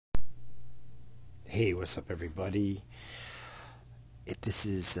Hey, what's up, everybody? This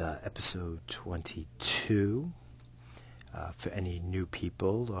is episode 22. For any new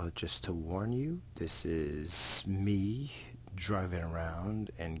people, just to warn you, this is me driving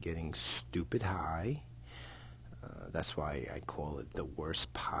around and getting stupid high. That's why I call it the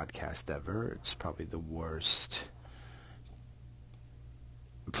worst podcast ever. It's probably the worst,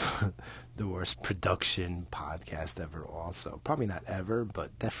 the worst production podcast ever. Also, probably not ever,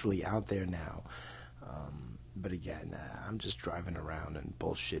 but definitely out there now. But again, I'm just driving around and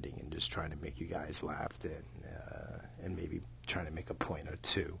bullshitting and just trying to make you guys laugh and maybe trying to make a point or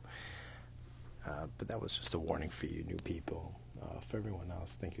two. But that was just a warning for you new people. For everyone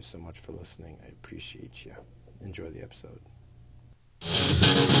else, thank you so much for listening. I appreciate you. Enjoy the episode.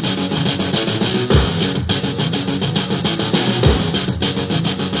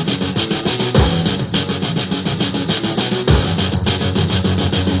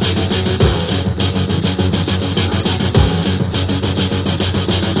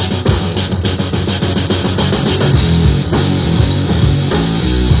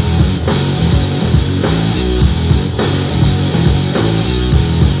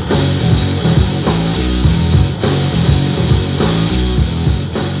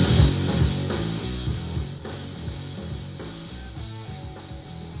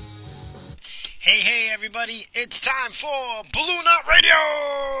 Hey, everybody, it's time for Balloon Out Radio!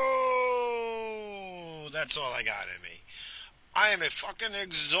 That's all I got in me. I am fucking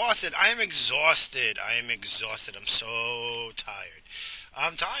exhausted. I am exhausted. I'm so tired.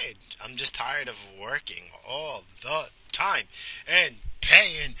 I'm tired. I'm just tired of working all the time and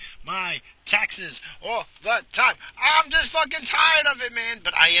paying my taxes all the time. I'm just fucking tired of it, man.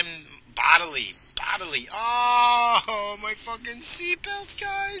 But I am bodily. Oh, my fucking seatbelt,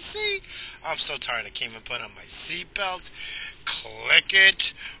 guys. See? I'm so tired. I can't even put on my seatbelt. Click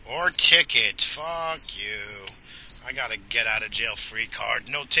it or ticket. Fuck you. I got a get out of jail free card.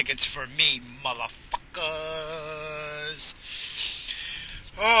 No tickets for me, motherfuckers.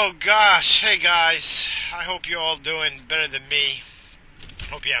 Oh, gosh. Hey, guys. I hope you're all doing better than me.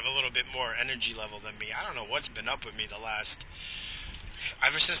 Hope you have a little bit more energy level than me. I don't know what's been up with me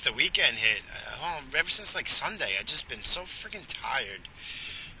ever since the weekend hit. Ever since, like, Sunday. I've just been so freaking tired.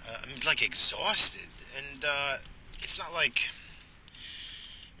 I'm, like, exhausted. And, it's not like...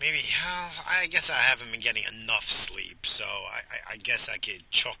 Maybe, I guess I haven't been getting enough sleep, so I guess I could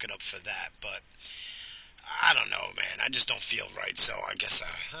chalk it up for that, but I don't know, man. I just don't feel right, so I guess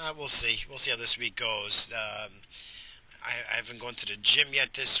we'll see. We'll see how this week goes. I haven't gone to the gym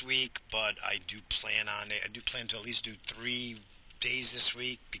yet this week, but I do plan on it. I do plan to at least do 3 days this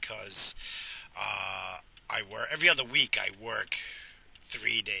week because I work every other week. I work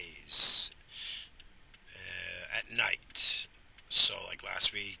 3 days at night. So like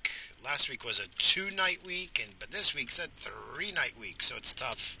last week was a 2-night week, but this week's a 3-night week. So it's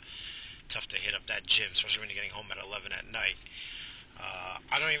tough to hit up that gym, especially when you're getting home at 11 at night.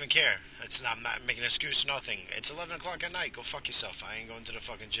 I don't even care. I'm not making an excuse, nothing. It's 11 o'clock at night. Go fuck yourself. I ain't going to the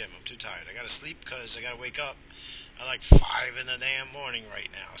fucking gym. I'm too tired. I gotta sleep because I gotta wake up at like 5 in the damn morning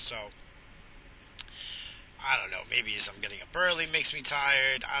right now. So I don't know. Maybe as I'm getting up early makes me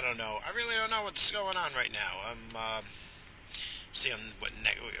tired. I don't know. I really don't know what's going on right now. I'm see what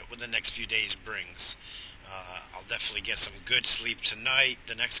the next few days brings. I'll definitely get some good sleep tonight.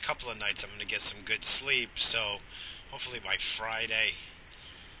 The next couple of nights I'm going to get some good sleep. So hopefully by Friday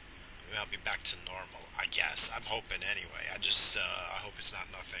I'll be back to normal, I guess. I'm hoping anyway. I hope it's not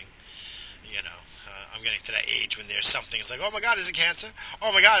nothing. I'm getting to that age when there's something. It's like, oh my God, is it cancer?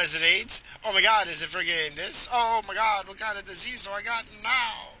 Oh my God, is it AIDS? Oh my God, is it friggin' this? Oh my God, what kind of disease do I got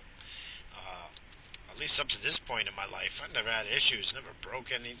now? At least up to this point in my life, I've never had issues, never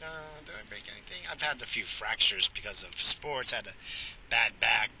broke anything. Did I break anything? I've had a few fractures because of sports. I had a bad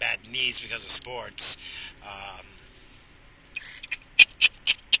back, bad knees because of sports. I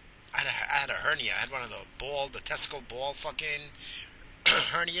had a hernia. I had one of the testicle ball fucking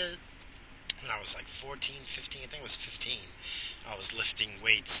hernia when I was like 14, 15. I think it was 15. I was lifting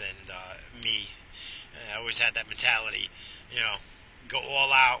weights and I always had that mentality, go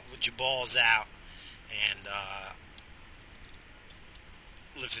all out with your balls out. And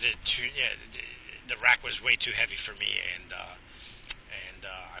lifted it the rack was way too heavy for me, and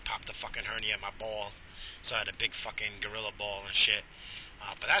I popped a fucking hernia in my ball, so I had a big fucking gorilla ball and shit.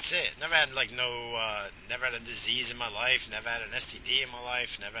 But that's it. Never had never had a disease in my life. Never had an STD in my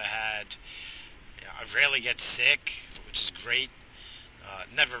life. Never had. I rarely get sick, which is great. I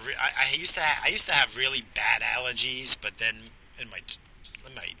used to have really bad allergies, but then in my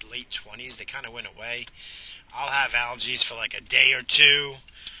late 20s, they kind of went away. I'll have allergies for like a day or two,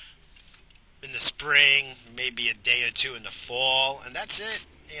 in the spring, maybe a day or two in the fall, and that's it.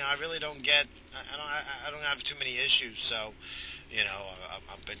 I really don't get. I don't have too many issues. So,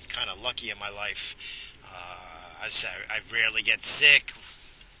 I've been kind of lucky in my life. I rarely get sick.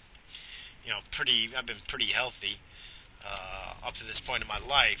 I've been pretty healthy up to this point in my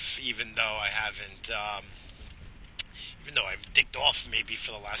life, even though I haven't. Even though I've dicked off maybe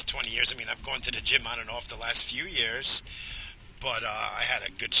for the last 20 years. I mean, I've gone to the gym on and off the last few years, but I had a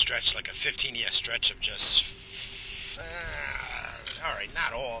good stretch, like a 15-year stretch of just, all right,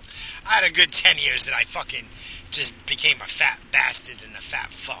 not all. I had a good 10 years that I fucking just became a fat bastard and a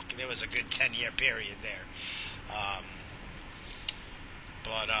fat fuck. There was a good 10-year period there.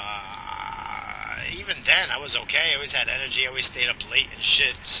 But even then, I was okay. I always had energy. I always stayed up late and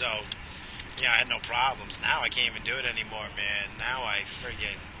shit, so... Yeah, I had no problems. Now I can't even do it anymore, man. Now I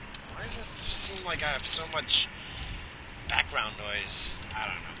friggin'... Why does it seem like I have so much background noise? I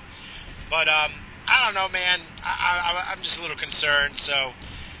don't know. But, I don't know, man. I'm just a little concerned, so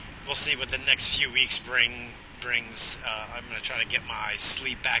we'll see what the next few weeks brings. I'm going to try to get my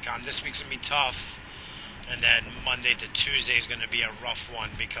sleep back on. This week's going to be tough. And then Monday to Tuesday is going to be a rough one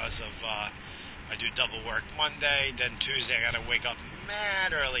because of... I do double work Monday, then Tuesday I gotta wake up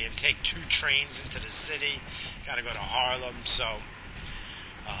mad early and take 2 trains into the city. Gotta go to Harlem, so...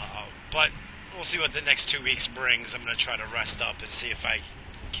 but we'll see what the next 2 weeks brings. I'm gonna try to rest up and see if I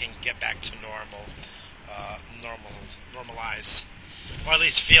can get back to normalize. Or at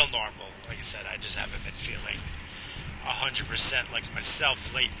least feel normal. Like I said, I just haven't been feeling 100% like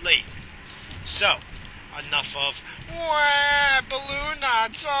myself lately. So... Enough of, wah, balloon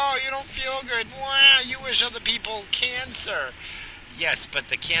knots, oh, you don't feel good, wah, you wish other people cancer. Yes, but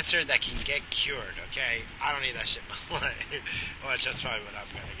the cancer that can get cured, okay? I don't need that shit in my life. Well, that's just probably what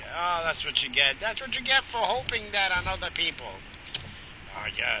I'm going to get. Oh, that's what you get. That's what you get for hoping that on other people. I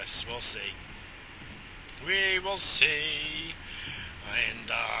guess. We'll see. We will see.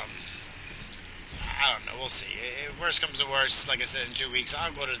 And, I don't know. We'll see. Worst comes to worst, like I said, in 2 weeks,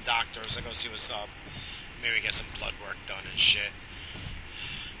 I'll go to the doctors. I'll go see what's up. Maybe get some blood work done and shit.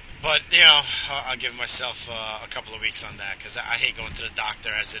 But, I'll give myself a couple of weeks on that, because I hate going to the doctor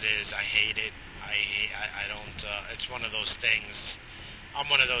as it is. I hate it. I don't, it's one of those things. I'm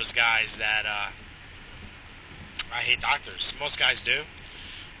one of those guys that, I hate doctors. Most guys do.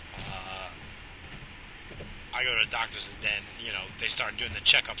 I go to the doctors and then, they start doing the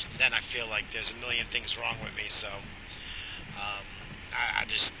checkups, and then I feel like there's a million things wrong with me, so...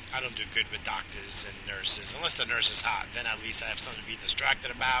 I don't do good with doctors and nurses. Unless the nurse is hot, then at least I have something to be distracted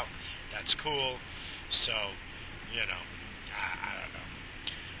about. That's cool. So, I don't know.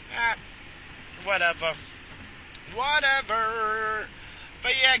 Whatever.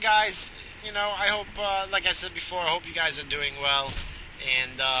 But yeah, guys, I hope, like I said before, I hope you guys are doing well.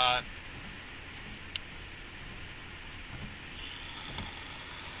 And, I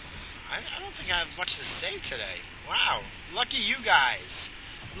don't think I have much to say today. Wow. Lucky you guys.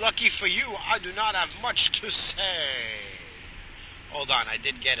 Lucky for you, I do not have much to say. Hold on, I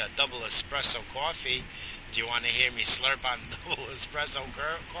did get a double espresso coffee. Do you want to hear me slurp on double espresso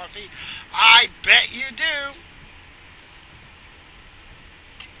coffee? I bet you do.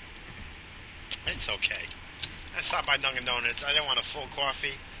 It's okay. I stopped by Dunkin' Donuts. I didn't want a full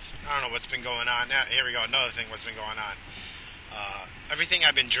coffee. I don't know what's been going on. Now, here we go. Another thing what's been going on. Everything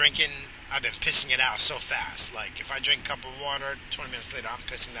I've been drinking, I've been pissing it out so fast. Like, if I drink a cup of water, 20 minutes later, I'm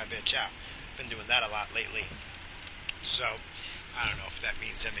pissing that bitch out. Been doing that a lot lately. So, I don't know if that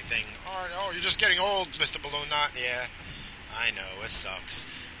means anything. Oh, you're just getting old, Mr. Balloon Knot. Yeah, I know, it sucks.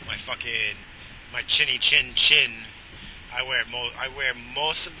 My chinny chin. I wear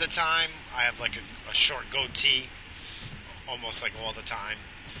most of the time. I have like a short goatee, almost like all the time.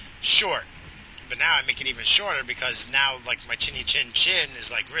 Short. But now I make it even shorter because now, like, my chinny chin is,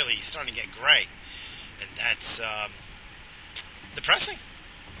 like, really starting to get gray. And that's, depressing.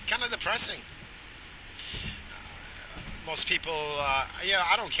 It's kind of depressing. Most people,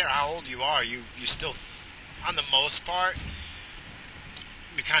 I don't care how old you are, you still, on the most part,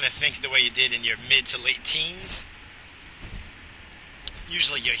 you kind of think the way you did in your mid to late teens.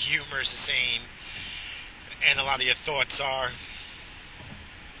 Usually your humor is the same, and a lot of your thoughts are...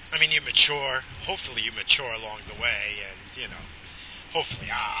 you mature. Hopefully you mature along the way, and, hopefully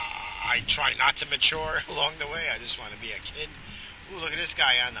I try not to mature along the way. I just want to be a kid. Ooh, look at this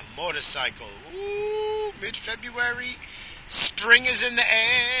guy on the motorcycle. Ooh, mid-February. Spring is in the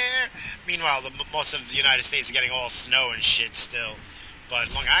air. Meanwhile, most of the United States is getting all snow and shit still.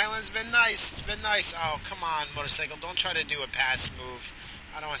 But Long Island's been nice. It's been nice. Oh, come on, motorcycle. Don't try to do a pass move.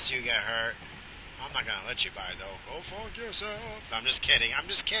 I don't want to see you get hurt. I'm not going to let you by, though. Go fuck yourself. No, I'm just kidding.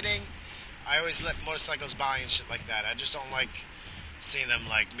 I always let motorcycles by and shit like that. I just don't like seeing them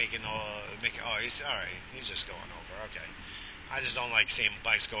like making. Oh, he's all right. He's just going over. Okay. I just don't like seeing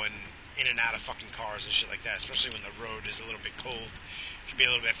bikes going in and out of fucking cars and shit like that, especially when the road is a little bit cold. It could be a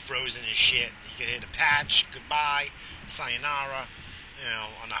little bit frozen and shit. You could hit a patch, goodbye, sayonara,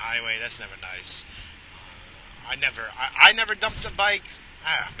 on the highway. That's never nice. I never dumped a bike.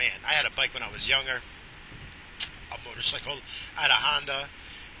 Ah, man, I had a bike when I was younger, a motorcycle. I had a Honda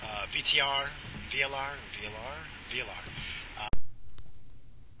VTR, VLR.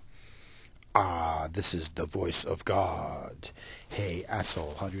 Ah, this is the voice of God. Hey,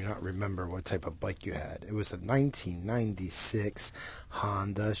 asshole, how do you not remember what type of bike you had? It was a 1996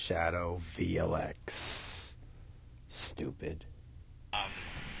 Honda Shadow VLX. Stupid.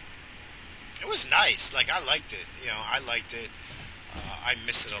 It was nice. Like, I liked it. I liked it. I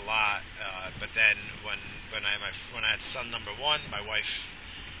miss it a lot. But then when I had son number one, my wife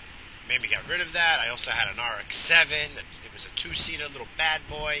made me get rid of that. I also had an RX-7. It was a two-seater little bad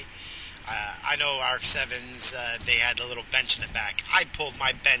boy. I know RX-7s, they had a little bench in the back. I pulled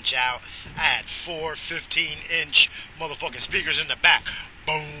my bench out. I had 4 15-inch motherfucking speakers in the back.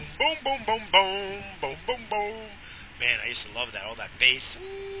 Boom, boom, boom, boom, boom, boom, boom, boom. Man, I used to love that. All that bass.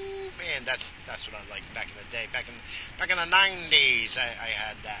 Ooh, man, that's what I liked back in the day. Back in the 90s, I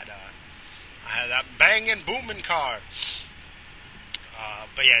had that banging, booming car.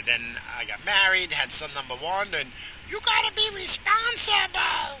 But yeah, then I got married, had son number one, and you gotta be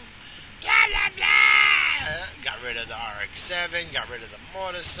responsible. Blah, blah, blah. Got rid of the RX-7, got rid of the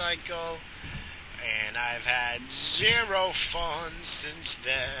motorcycle, and I've had zero fun since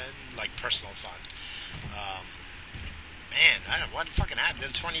then, like personal fun. Man, I don't know what fucking happened.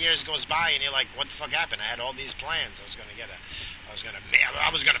 Then 20 years goes by, and you're like, what the fuck happened? I had all these plans. I was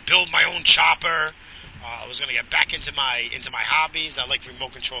gonna build my own chopper. I was gonna get back into my hobbies. I like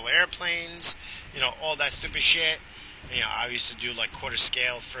remote control airplanes. All that stupid shit. I used to do like quarter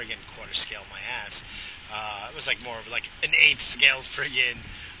scale my ass. It was like more of like an eighth scale friggin'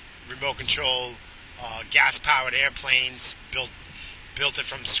 remote control gas powered airplanes. Built it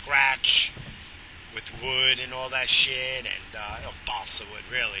from scratch with wood and all that shit and balsa wood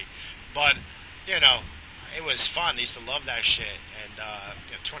really. But it was fun. I used to love that shit. And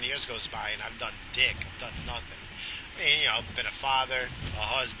 20 years goes by and I've done nothing. I mean, I've been a father, a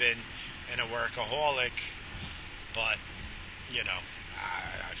husband, and a workaholic. But,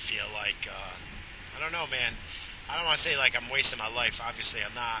 I feel like, I don't know, man. I don't want to say like I'm wasting my life. Obviously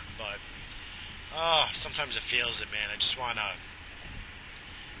I'm not. But, sometimes it feels it, man. I just want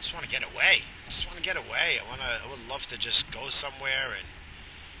to get away. I would love to just go somewhere and,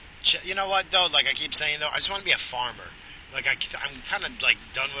 you know what, though? Like I keep saying, though, I just want to be a farmer. Like, I'm kind of, like,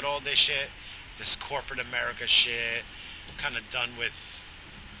 done with all this shit. This corporate America shit. I'm kind of done with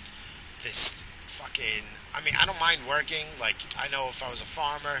this fucking... I mean, I don't mind working. Like, I know if I was a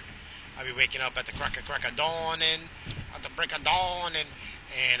farmer, I'd be waking up at the crack of dawn at the break of dawn,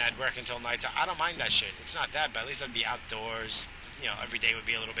 and I'd work until night. I don't mind that shit. It's not that bad. At least I'd be outdoors. Every day would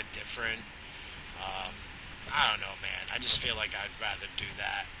be a little bit different. I don't know, man. I just feel like I'd rather do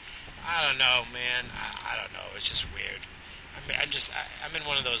that. I don't know, man. I don't know. It's just weird. I mean, I'm in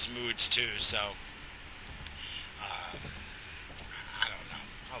one of those moods too. So, I don't know.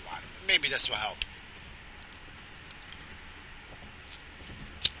 A lot. Maybe this will help.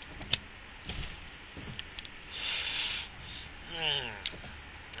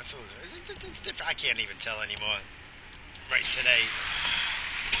 It's different. I can't even tell anymore. Right today,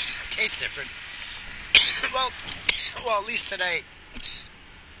 it tastes different. well, at least today.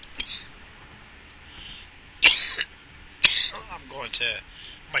 I'm going to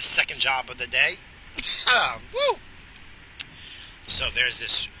my second job of the day. Woo! So there's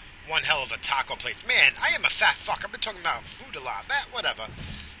this one hell of a taco place. Man, I am a fat fuck. I've been talking about food a lot. Whatever.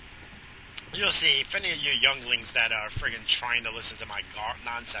 You'll see, if any of you younglings that are friggin' trying to listen to my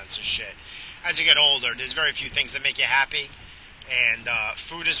nonsense and shit, as you get older, there's very few things that make you happy, and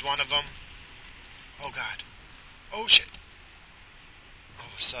food is one of them. Oh, God. Oh, shit. All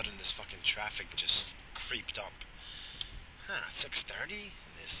of a sudden, this fucking traffic just creeped up. 6:30?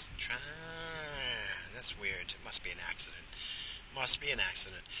 That's weird. It must be an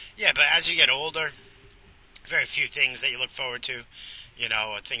accident. Yeah, but as you get older, very few things that you look forward to.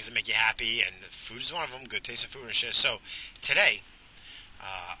 Things that make you happy, and food is one of them. Good taste of food and shit. So today,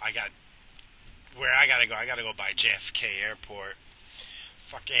 I gotta go by JFK Airport.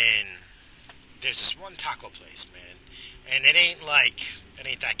 There's this one taco place, man, and it ain't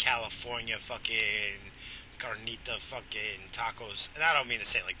that California fucking carnita fucking tacos. And I don't mean to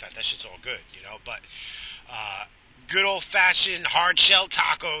say it like that. That shit's all good, but good old-fashioned hard-shell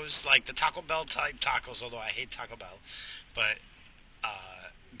tacos, like the Taco Bell type tacos, although I hate Taco Bell. But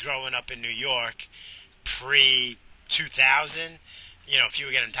growing up in New York, pre-2000, if you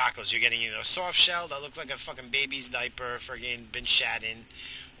were getting tacos, you're getting either a soft shell that looked like a fucking baby's diaper, friggin' been shat in,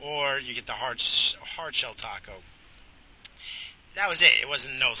 or you get the hard shell taco. That was it. It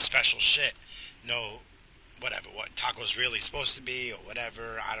wasn't no special shit. No, whatever, what taco's really supposed to be, or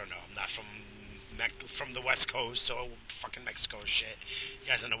whatever. I don't know. I'm not from the West Coast, so fucking Mexico shit. You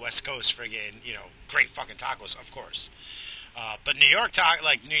guys on the West Coast, friggin', great fucking tacos, of course. But New York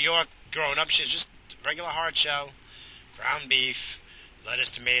New York growing up shit, just regular hard shell, ground beef, lettuce,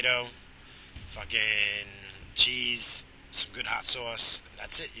 tomato, fucking cheese, some good hot sauce.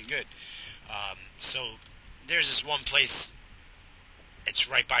 That's it. You're good. So there's this one place. It's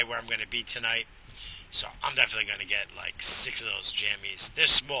right by where I'm going to be tonight. So I'm definitely going to get like 6 of those jammies. They're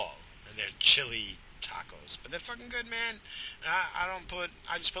small and they're chili tacos, but they're fucking good, man. I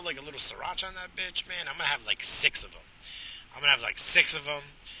just put like a little sriracha on that bitch, man. I'm going to have like 6 of them.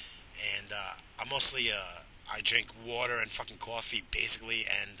 And I drink water and fucking coffee basically,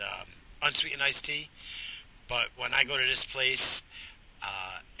 and unsweetened iced tea. But when I go to this place,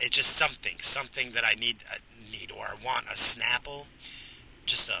 it's just something that I need or I want a Snapple.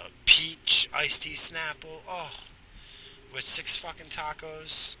 Just a peach iced tea Snapple. Oh, with 6 fucking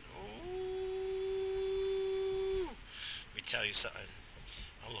tacos. Ooh. Let me tell you something.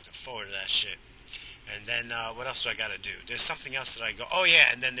 I'm looking forward to that shit. And then what else do I gotta do? There's something else that I go. Oh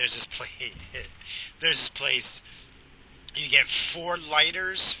yeah, and then there's this place. You get 4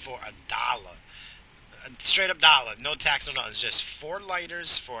 lighters for $1. Straight up dollar, no tax, no nothing. It's just 4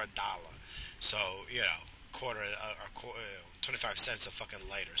 lighters for $1. So quarter, 25 cents a fucking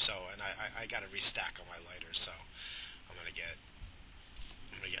lighter. So, and I got to restack on my lighters. So I'm gonna get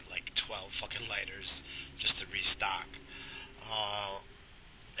like 12 fucking lighters just to restock.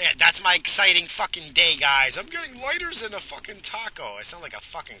 Yeah, that's my exciting fucking day, guys. I'm getting lighters and a fucking taco. I sound like a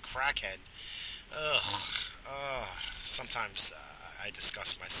fucking crackhead. Ugh. Sometimes I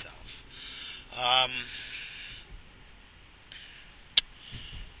disgust myself.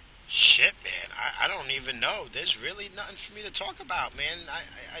 Shit, man. I don't even know. There's really nothing for me to talk about, man.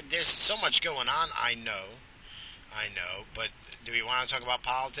 There's so much going on. I know. But do we want to talk about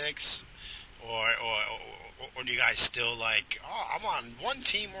politics, or do you guys still like? Oh, I'm on one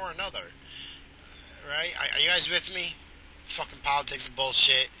team or another, right? Are you guys with me? Fucking politics is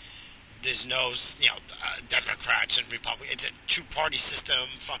bullshit. There's no, Democrats and Republicans. It's a 2-party system,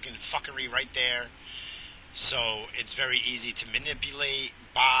 fucking fuckery right there. So it's very easy to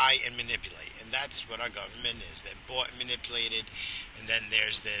buy and manipulate. And that's what our government is. They're bought and manipulated. And then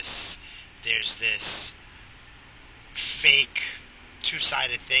there's this fake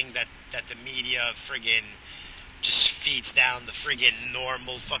 2-sided thing that the media friggin' just feeds down the friggin'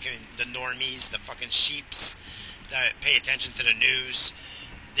 normal the normies, the fucking sheeps that pay attention to the news.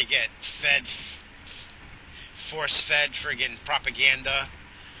 They get force-fed friggin' propaganda,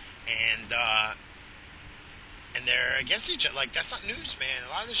 and they're against each other. Like, that's not news, man. A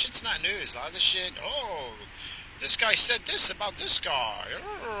lot of this shit's not news. A lot of this shit, this guy said this about this guy.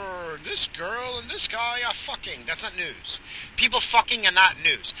 This girl and this guy are fucking. That's not news. People fucking are not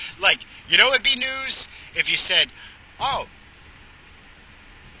news. Like, it'd be news if you said,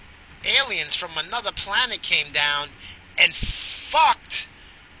 aliens from another planet came down and fucked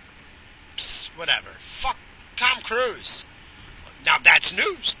fuck Tom Cruise. Now that's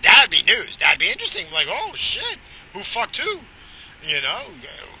news. That'd be news. That'd be interesting. Like, oh shit, who fucked who?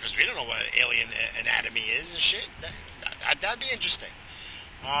 Because we don't know what alien anatomy is and shit. That'd be interesting.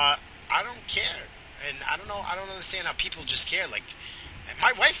 I don't care, and I don't understand how people just care. Like,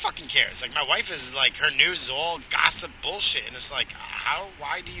 my wife fucking cares. Like, my wife is like, her news is all gossip bullshit, and it's like,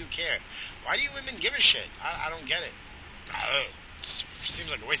 why do you care? Why do you women give a shit? I don't get it. It seems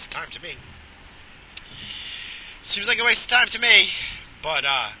like a waste of time to me. But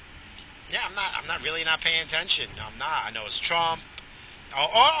yeah, I'm not really not paying attention. I'm not. I know it's Trump.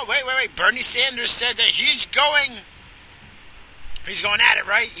 Oh, wait. Bernie Sanders said that he's going at it,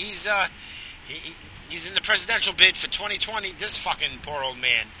 right? He's in the presidential bid for 2020. This fucking poor old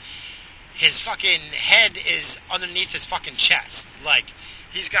man, his fucking head is underneath his fucking chest. Like,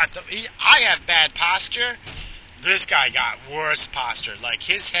 I have bad posture. This guy got worse posture. Like,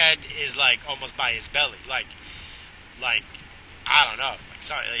 his head is like almost by his belly. Like I don't know. Like,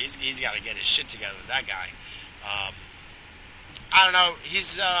 sorry, he's got to get his shit together. That guy. I don't know.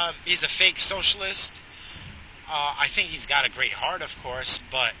 He's a fake socialist. I think he's got a great heart, of course,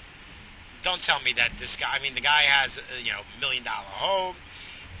 but don't tell me that this guy. I mean, the guy has $1 million home.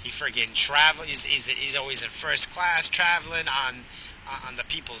 He friggin' travel. He's always in first class traveling on the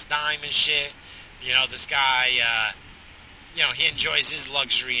people's dime and shit. You know, this guy. He enjoys his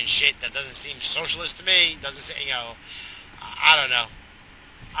luxury and shit. That doesn't seem socialist to me. Doesn't say. I don't know.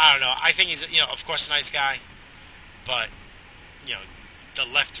 I think he's of course a nice guy, but you know, the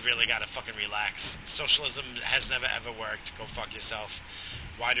left really got to fucking relax. Socialism has never ever worked. Go fuck yourself.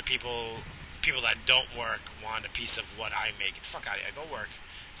 Why do people that don't work want a piece of what I make? Get the fuck out of here. Go work.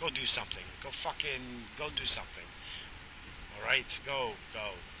 Go do something. Go do something. All right? Go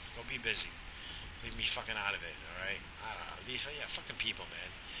be busy. Leave me fucking out of it. All right? I don't know. Fucking people, man.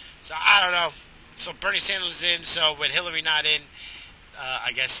 So I don't know. So Bernie Sanders is in. So with Hillary not in,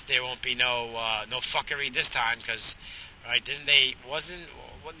 I guess there won't be no fuckery this time because. Right? Didn't the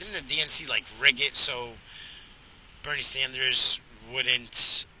DNC like rig it so Bernie Sanders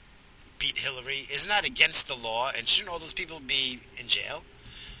wouldn't beat Hillary? Isn't that against the law? And shouldn't all those people be in jail?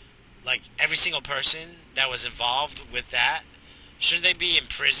 Like every single person that was involved with that, shouldn't they be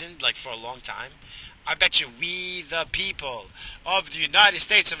imprisoned like for a long time? I bet you we the people of the United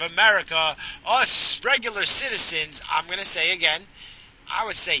States of America, us regular citizens, I'm going to say again, I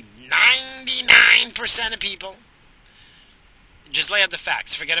would say 99% of people. Just lay out the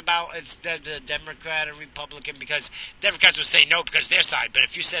facts. Forget about it's the Democrat or Republican because Democrats would say no because their side. But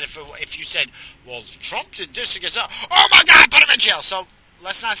if you said well, Trump did this against us, oh my God, put him in jail. So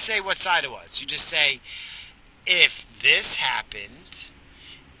let's not say what side it was. You just say if this happened,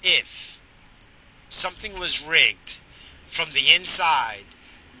 if something was rigged from the inside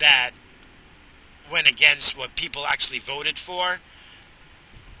that went against what people actually voted for.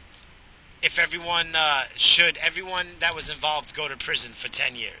 If should everyone that was involved go to prison for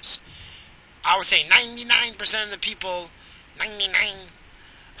 10 years? I would say 99% of the people,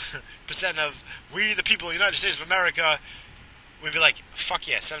 99% of we the people of the United States of America, would be like, fuck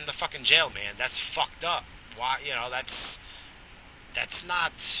yeah, send them to fucking jail, man. That's fucked up. Why, that's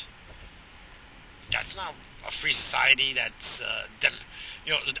not a free society. That's a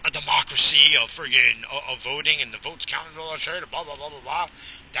democracy of friggin' of voting and the votes counted all that shit, blah blah blah blah blah.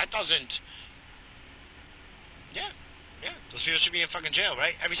 That doesn't. Yeah, those people should be in fucking jail,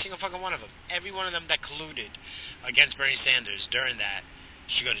 right? Every single fucking one of them. Every one of them that colluded against Bernie Sanders during that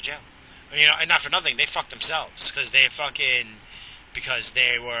should go to jail. And not for nothing, they fucked themselves because they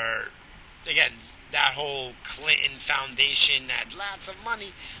were, again, that whole Clinton Foundation had lots of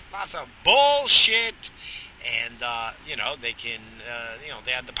money, lots of bullshit, and they can,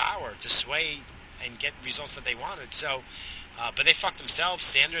 they had the power to sway and get results that they wanted. So, but they fucked themselves.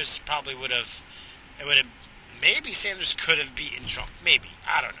 Sanders probably maybe Sanders could have beaten Trump. Maybe.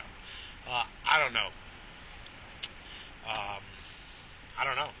 I don't know. I don't know. I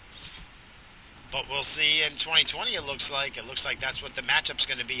don't know. But we'll see in 2020. It looks like that's what the matchup's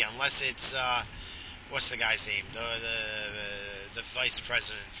going to be, unless it's what's the guy's name? The vice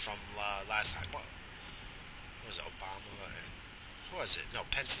president from last time. What was it, Obama? Who was it? No,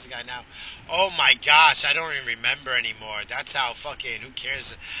 Pence is the guy now. Oh my gosh, I don't even remember anymore. That's how fucking who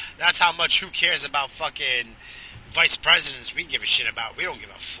cares? That's how much who cares about fucking vice presidents we give a shit about. We don't give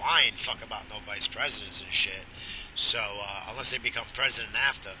a flying fuck about no vice presidents and shit. So unless they become president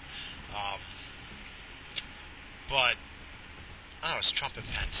after. But I don't know, it's Trump and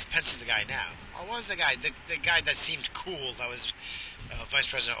Pence. Pence is the guy now. Oh, what was the guy? The guy that seemed cool, that was Vice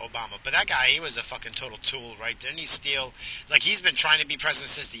President Obama. But that guy, he was a fucking total tool, right? Didn't he steal? Like, he's been trying to be president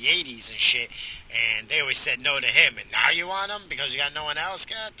since the 80s and shit, and they always said no to him. And now you want him because you got no one else?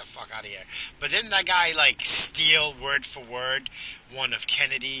 Get the fuck out of here. But didn't that guy, like, steal word for word one of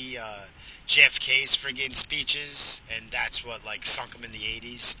Kennedy, JFK's friggin' speeches? And that's what, like, sunk him in the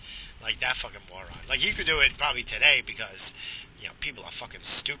 80s? Like, that fucking moron. Like, he could do it probably today because, people are fucking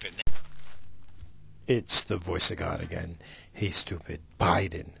stupid. It's the voice of God again. Hey, stupid.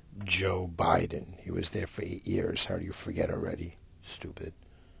 Biden. Joe Biden. He was there for 8 years. How do you forget already? Stupid.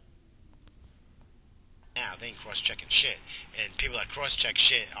 Now, they ain't cross-checking shit. And people that cross-check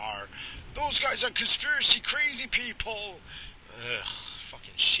shit are, those guys are conspiracy crazy people. Ugh,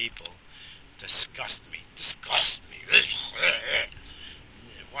 fucking sheeple. Disgust me.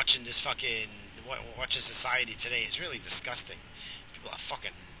 Watching society today is really disgusting. People are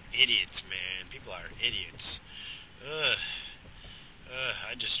fucking idiots, man. People are idiots.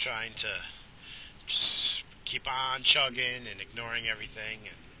 I'm just trying to just keep on chugging and ignoring everything,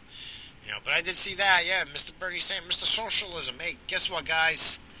 and but I did see that, yeah, Mr. Bernie Sanders, Mr. Socialism. Hey, guess what,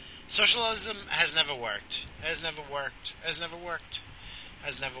 guys? Socialism has never worked. Has never worked.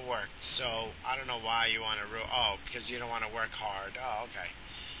 So I don't know why you want to because you don't want to work hard. Oh, okay.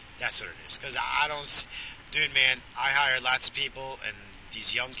 That's what it is. Because I don't... Dude, man, I hire lots of people, and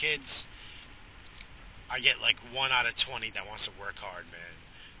these young kids, I get like 1 out of 20 that wants to work hard, man.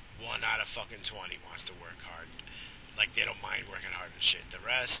 1 out of fucking 20 wants to work hard. Like, they don't mind working hard and shit. The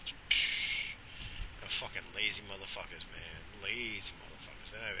rest, they're fucking lazy motherfuckers, man. Lazy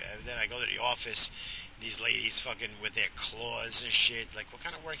motherfuckers. Then I go to the office, these ladies fucking with their claws and shit. Like, what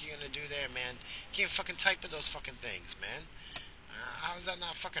kind of work are you gonna do there, man? You can't fucking type with those fucking things, man. How does that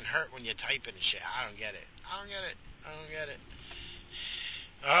not fucking hurt when you're typing and shit? I don't get it. I don't get it. I don't get it.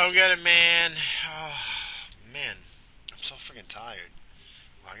 I don't get it, man. Oh, man. I'm so freaking tired.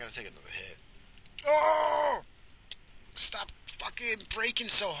 Well, I gotta take another hit. Oh! Stop fucking braking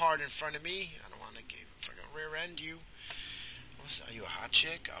so hard in front of me. I don't want to fucking rear end you. Are you a hot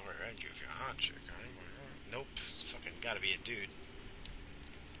chick? I'll rear end you if you're a hot chick. Right? Nope. It's fucking gotta be a dude.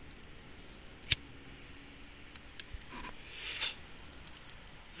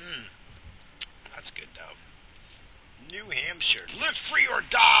 That's good, though. New Hampshire. Live free or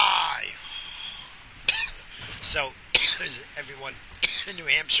die! So, is everyone in New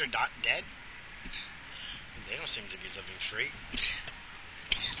Hampshire dead? They don't seem to be living free.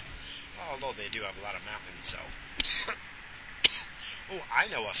 Although they do have a lot of mountains, so. Oh, I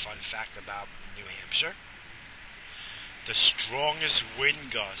know a fun fact about New Hampshire. The strongest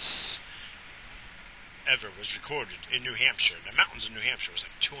wind gusts ever was recorded in New Hampshire. The mountains in New Hampshire was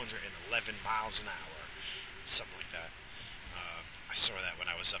like 211 miles an hour. Something like that. I saw that when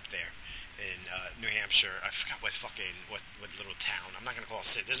I was up there in New Hampshire. I forgot what little town. I'm not going to call it a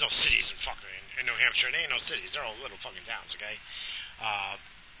city. There's no cities in New Hampshire. There ain't no cities. They're all little fucking towns, okay?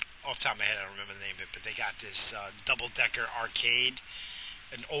 Off the top of my head, I don't remember the name of it, but they got this double-decker arcade,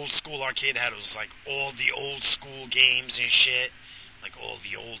 an old-school arcade that was like all the old-school games and shit, like all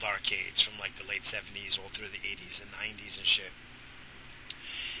the old arcades from like the late 70s all through the 80s and 90s and shit.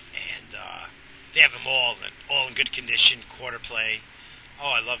 And they have them all in good condition, quarter play.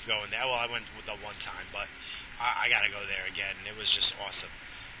 Oh, I love going there. Well, I went with the one time, but I got to go there again. It was just awesome.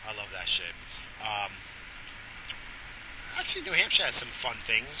 I love that shit. Actually, New Hampshire has some fun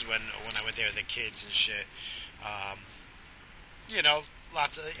things when I went there with the kids and shit. You know,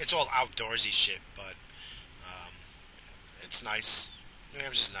 it's all outdoorsy shit, but it's nice. New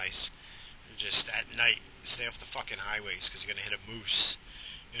Hampshire's nice. Just at night, stay off the fucking highways because you're going to hit a moose.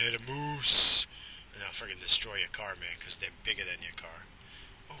 You're going to hit a moose. And they'll freaking destroy your car, man, because they're bigger than your car.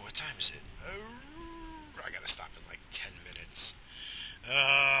 Oh, what time is it? Oh, I got to stop in like 10 minutes.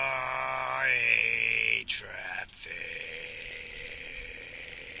 I hate traffic.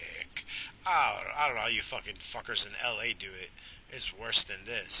 I don't know how you fucking fuckers in LA do it. It's worse than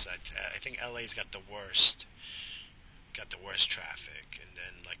this. I think LA's got the worst traffic. And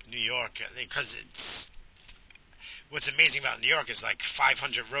then like New York, because it's what's amazing about New York is like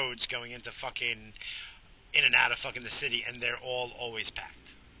 500 roads going into fucking in and out of fucking the city, and they're all always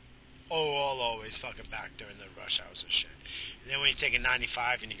packed. All always fucking packed during the rush hours and shit. And then when you're taking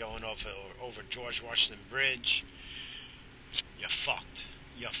 95 and you're going over George Washington Bridge, you're fucked.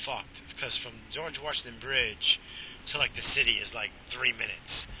 You're fucked. Because from George Washington Bridge to like the city is like 3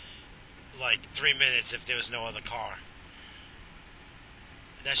 minutes. Like 3 minutes if there was no other car.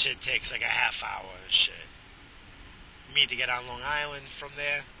 That shit takes like a half hour and shit. Me to get on Long Island from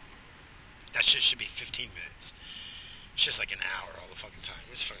there, that shit should be 15 minutes. It's just like an hour all the fucking time.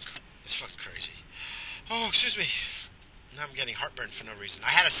 It's fucking crazy. Oh, excuse me. Now I'm getting heartburn for no reason. I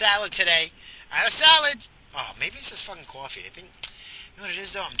had a salad today. Oh, maybe it's this fucking coffee. I think, you know what it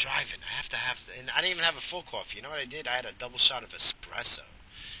is though? I'm driving. And I didn't even have a full coffee. You know what I did? I had a double shot of espresso.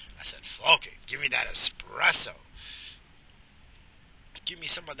 I said, fuck it. Give me that espresso. Give me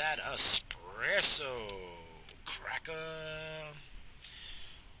some of that espresso. Cracker.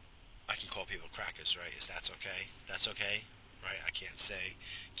 I can call people crackers, right? That's okay? That's okay? Right? I can't say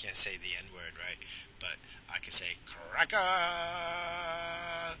the N-word, right? But I can say cracker.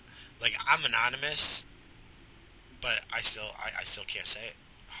 Like, I'm anonymous, but I still can't say it.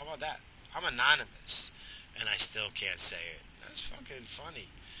 How about that? I'm anonymous, and I still can't say it. That's fucking funny.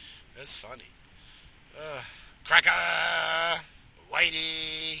 That's funny. Cracker,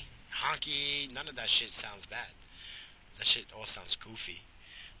 whitey, honky. None of that shit sounds bad. That shit all sounds goofy.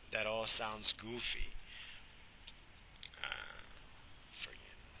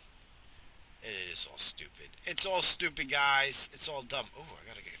 It is all stupid. It's all stupid, guys. It's all dumb. Oh, I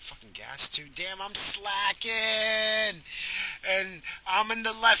gotta get fucking gas too. Damn, I'm slacking. And I'm in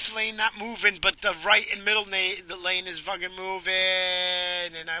the left lane, not moving, but the right and middle the lane is fucking moving.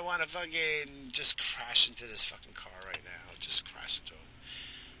 And I want to fucking just crash into this fucking car right now. Just crash into him.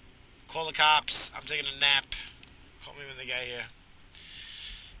 Call the cops. I'm taking a nap. Call me when they get here.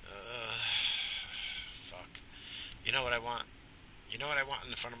 Fuck. You know what I want? You know what I want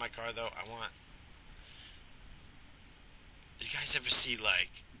in the front of my car, though? You guys ever see,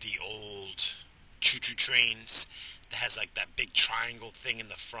 like, the old choo-choo trains that has, like, that big triangle thing in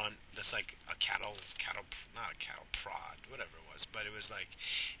the front that's like a not a cattle prod, whatever it was, but it was like,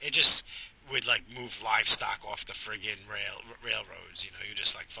 it just would, like, move livestock off the friggin' railroads, you know? You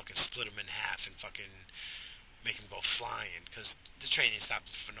just, like, fucking split them in half and fucking make them go flying, because the train ain't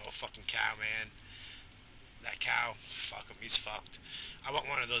stopping for no fucking cow, man. That cow, fuck him, he's fucked. I want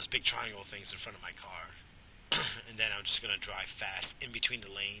one of those big triangle things in front of my car. And then I'm just gonna drive fast in between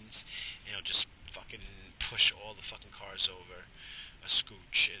the lanes, and I'll just fucking push all the fucking cars over a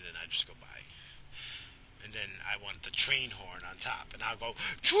scooch, and then I just go by. And then I want the train horn on top, and I'll go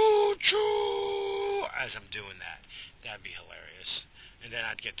choo choo as I'm doing that. That'd be hilarious. And then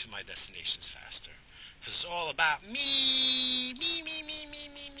I'd get to my destinations faster, because it's all about me, me, me, me, me,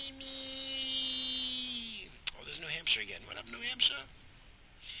 me, me, me. Oh, there's New Hampshire again. What up, New Hampshire?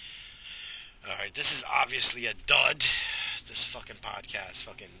 Alright, this is obviously a dud. This fucking podcast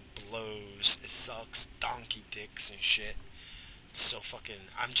fucking blows. It sucks. Donkey dicks and shit. It's so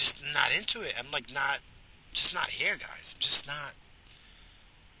fucking... I'm just not into it. I'm like not... Just not here, guys. I'm just not...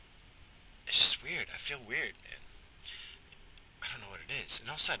 It's just weird. I feel weird, man. I don't know what it is. And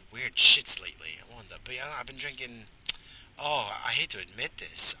I also had weird shits lately. I wonder. But yeah, I've been drinking... Oh, I hate to admit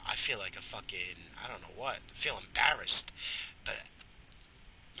this. I feel like a fucking... I don't know what. I feel embarrassed. But...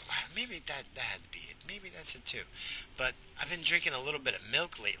 Maybe that had to be it. Maybe that's it too. But I've been drinking a little bit of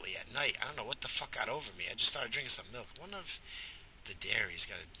milk lately at night. I don't know what the fuck got over me. I just started drinking some milk. One of the dairy's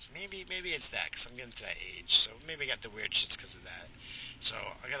got it. Maybe it's that, because I'm getting to that age. So maybe I got the weird shits because of that.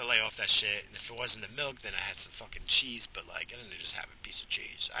 So I gotta lay off that shit. And if it wasn't the milk, then I had some fucking cheese. But like, I didn't just have a piece of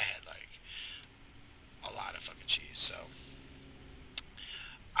cheese. I had like a lot of fucking cheese. So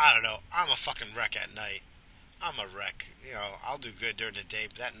I don't know. I'm a fucking wreck at night. I'm a wreck. You know, I'll do good during the day,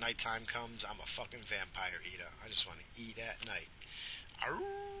 but that nighttime comes, I'm a fucking vampire eater. I just want to eat at night. Arrgh.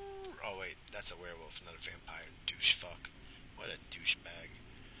 Oh, wait, that's a werewolf, not a vampire. Douche fuck. What a douchebag.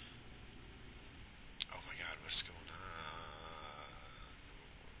 Oh my god, what's going on?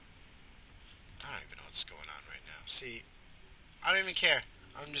 I don't even know what's going on right now. See, I don't even care.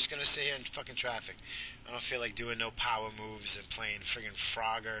 I'm just gonna sit here in fucking traffic. I don't feel like doing no power moves and playing friggin'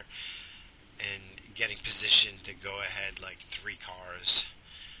 Frogger and getting positioned to go ahead like 3 cars.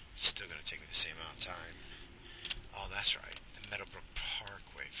 It's still going to take me the same amount of time. Oh, that's right. The Meadowbrook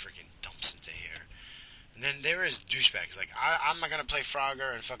Parkway freaking dumps into here. And then there is douchebags. Like, I'm not going to play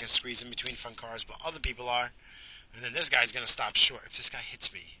Frogger and fucking squeeze in between front cars, but other people are. And then this guy's going to stop short. If this guy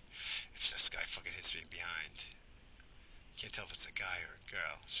fucking hits me behind, can't tell if it's a guy or a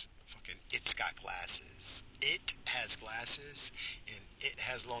girl. Fucking, it's got glasses. It has glasses, and it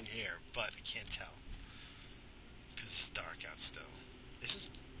has long hair, but I can't tell. Because it's dark out still. Did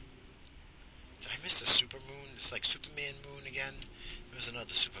I miss the super moon? It's like Superman moon again? It was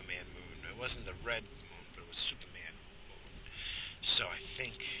another Superman moon. It wasn't the red moon, but it was Superman moon. So I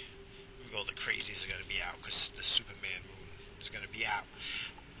think all the crazies are going to be out, because the Superman moon is going to be out.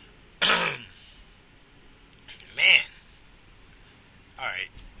 Man.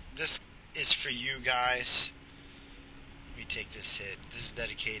 Alright. This is for you guys. Let me take this hit. This is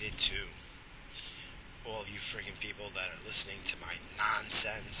dedicated to all you friggin' people that are listening to my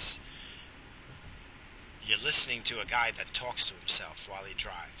nonsense. You're listening to a guy that talks to himself while he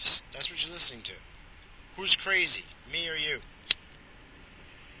drives. That's what you're listening to. Who's crazy? Me or you?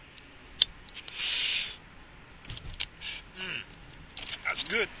 That's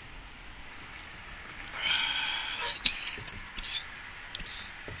good.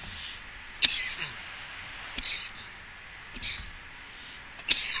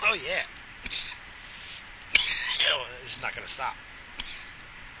 Oh yeah. Oh, it's not gonna stop.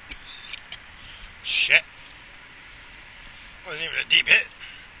 Shit. Wasn't even a deep hit.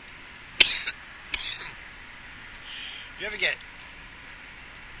 You ever get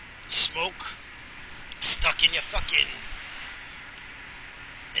smoke stuck in your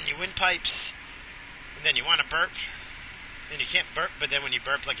windpipes, and then you want to burp, and you can't burp, but then when you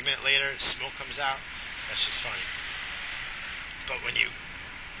burp like a minute later, smoke comes out? That's just funny. But when you...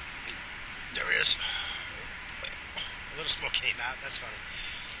 There it is. A little smoke came out. That's funny.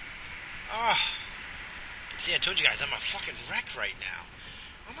 Oh. See, I told you guys, I'm a fucking wreck right now.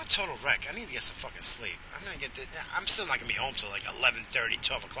 I'm a total wreck. I need to get some fucking sleep. I'm still not going to be home till like 11:30,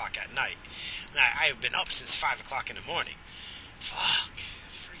 12 o'clock at night. I have been up since 5 o'clock in the morning. Fuck.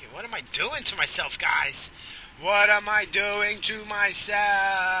 Freaking, what am I doing to myself, guys? What am I doing to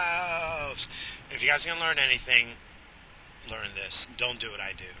myself? If you guys are going to learn anything, learn this. Don't do what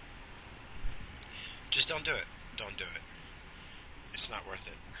I do. Just don't do it. Don't do it. It's not worth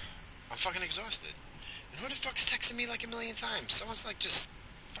it. I'm fucking exhausted. And who the fuck's texting me like a million times? Someone's like just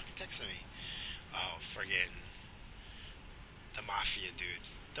fucking texting me. Oh, friggin' the Mafia dude.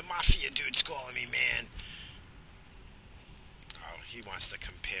 The Mafia dude's calling me, man. Oh, he wants to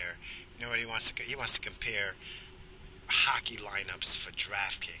compare. You know what he wants to? He wants to compare hockey lineups for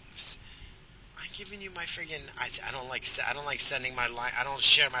DraftKings. I'm giving you my friggin'. I don't like sending my line. I don't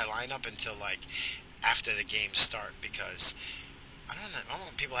share my lineup until like after the games start because I don't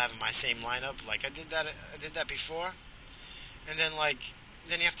want people having my same lineup. Like I did that before, and then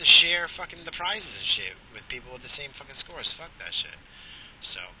you have to share fucking the prizes and shit with people with the same fucking scores. Fuck that shit.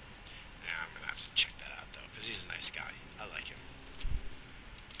 So yeah, I'm gonna have to check that out though because he's a nice guy. I like him.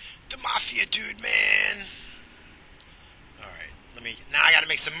 The Mafia dude, man. All right, now I gotta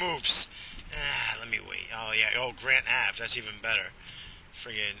make some moves. Let me wait. Oh yeah. Oh, Grant Ave. That's even better.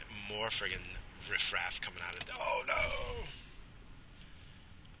 More friggin' riffraff coming out of. Oh no.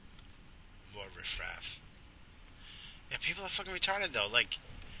 More riffraff. Yeah, people are fucking retarded though. Like,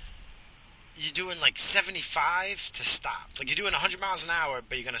 you're doing like 75 to stop. Like, you're doing 100 miles an hour,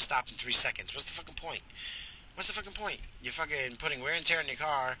 but you're gonna stop in 3 seconds. What's the fucking point? What's the fucking point? You're fucking putting wear and tear in your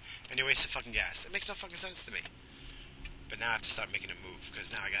car, and you're wasting fucking gas. It makes no fucking sense to me. But now I have to start making a move,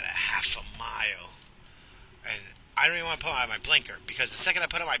 because now I got a half a mile. And I don't even want to put on my blinker, because the second I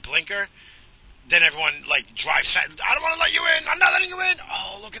put on my blinker, then everyone, like, drives fast. I don't want to let you in. I'm not letting you in.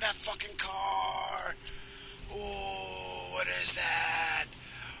 Oh, look at that fucking car. Oh, what is that?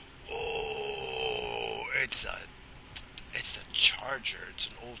 Oh, it's a Charger. It's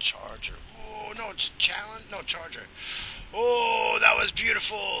an old Charger. Oh, no, it's Challenge. No, Charger. Oh, that was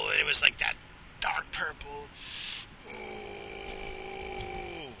beautiful. It was like that dark purple. Oh,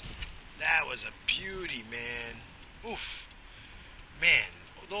 that was a beauty, man. Oof. Man,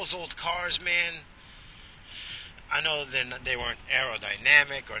 those old cars, man. I know they weren't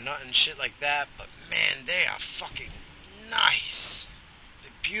aerodynamic or nothing shit like that, but man, they are fucking nice.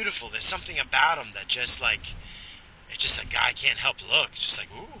 They're beautiful. There's something about them that just like, it's just a guy can't help look. It's just like,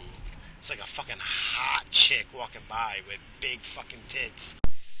 ooh. It's like a fucking hot chick walking by with big fucking tits.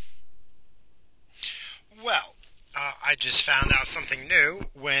 Well, I just found out something new.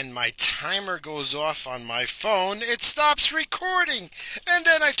 When my timer goes off on my phone, it stops recording. And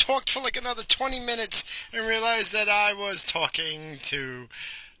then I talked for like another 20 minutes and realized that I was talking to...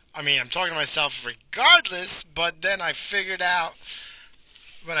 I'm talking to myself regardless, but then I figured out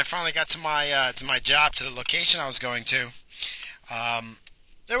when I finally got to my job, to the location I was going to,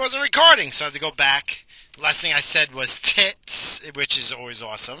 there wasn't recording, so I had to go back. The last thing I said was tits, which is always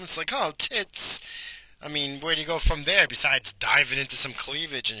awesome. It's like, oh, tits. Where do you go from there besides diving into some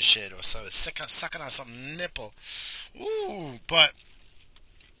cleavage and shit, or so sucking on some nipple? Ooh, but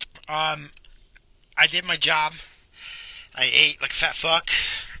I did my job. I ate like a fat fuck,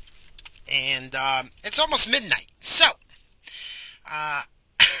 and it's almost midnight. So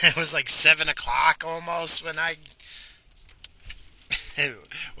it was like 7 o'clock almost when I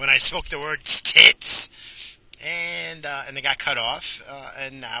spoke the words tits. And it got cut off,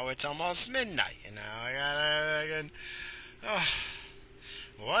 and now it's almost midnight, and now I gotta,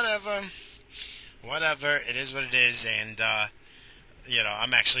 whatever, it is what it is, and,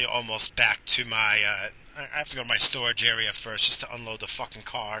 I'm actually almost back to my, I have to go to my storage area first just to unload the fucking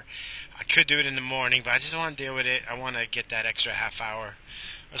car. I could do it in the morning, but I just don't want to deal with it. I want to get that extra half hour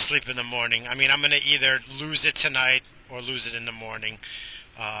of sleep in the morning. I'm going to either lose it tonight or lose it in the morning.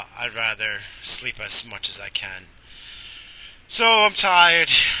 I'd rather sleep as much as I can. So I'm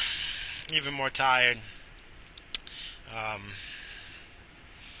tired, even more tired.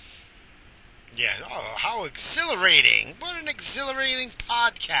 How exhilarating. What an exhilarating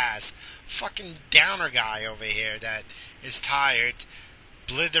podcast. Fucking downer guy over here that is tired,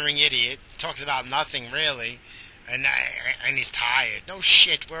 blithering idiot, talks about nothing really, and he's tired. No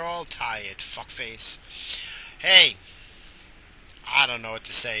shit, we're all tired, fuckface. Hey, I don't know what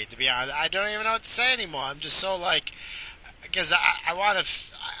to say. To be honest, I don't even know what to say anymore. I'm just so because I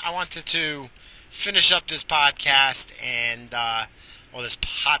wanted to finish up this podcast and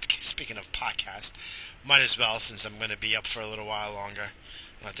speaking of podcast, might as well, since I'm going to be up for a little while longer.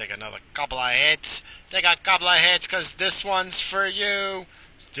 I'm going to take another couple of hits. Take a couple of hits because this one's for you.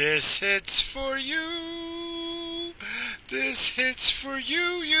 This hit's for you. This hit's for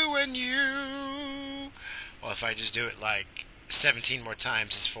you, you and you. Well, if I just do it 17 more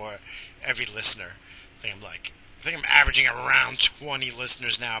times is for every listener. I think I'm averaging around 20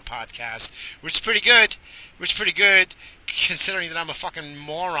 listeners now a podcast, which is pretty good. Considering that I'm a fucking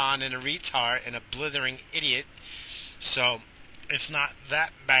moron and a retard and a blithering idiot. So It's not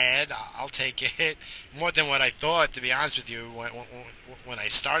that bad. I'll take it. More than what I thought, to be honest with you, when I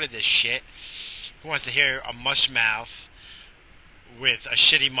started this shit. Who wants to hear a mush mouth with a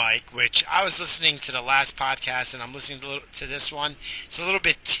shitty mic, which I was listening to the last podcast and I'm listening to this one. It's a little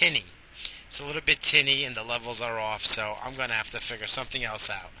bit tinny. It's a little bit tinny and the levels are off, so I'm going to have to figure something else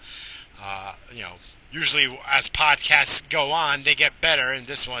out. Usually as podcasts go on, they get better, and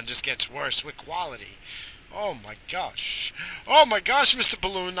this one just gets worse with quality. Oh my gosh. Oh my gosh, Mr.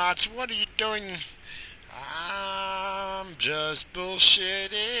 Balloon Knots, what are you doing? I'm just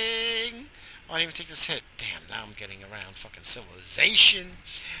bullshitting. I didn't even take this hit. Damn, now I'm getting around fucking civilization.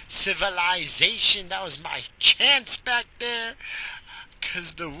 Civilization, that was my chance back there.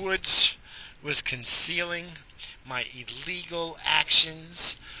 Because the woods was concealing my illegal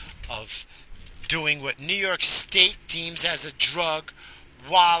actions of doing what New York State deems as a drug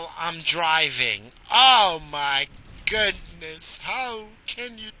while I'm driving. Oh my goodness, how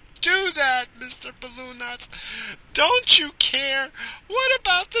can you do that, Mr. Balloon Nuts? Don't you care? What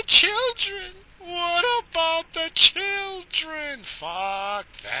about the children? What about the children? Fuck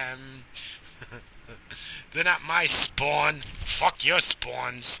them. They're not my spawn. Fuck your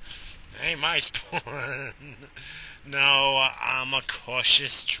spawns. They ain't my spawn. No, I'm a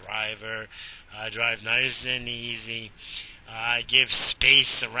cautious driver. I drive nice and easy. I give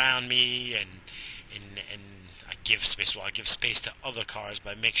space around me, and I give space. Well, I give space to other cars,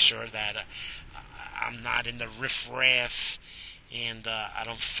 but I make sure that I'm not in the riffraff, and I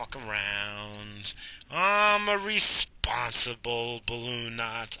don't fuck around. I'm a responsible balloon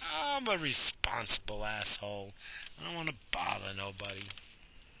knot. I'm a responsible asshole. I don't want to bother nobody.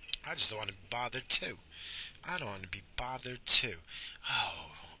 I just don't want to be bothered too. I don't want to be bothered too.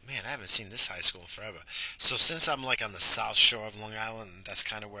 Oh, man, I haven't seen this high school forever. So since I'm like on the South Shore of Long Island, that's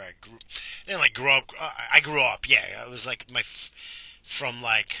kind of where I grew. I didn't like grow up. I grew up. Yeah, it was like from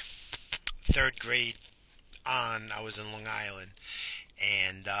like third grade on. I was in Long Island,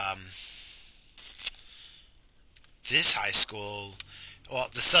 and this high school, well,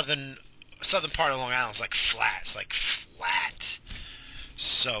 the southern part of Long Island is like flat. It's like flat.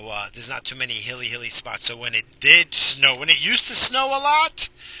 So there's not too many hilly spots. So when it did snow, when it used to snow a lot,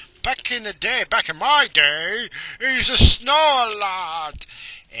 back in my day, it used to snow a lot.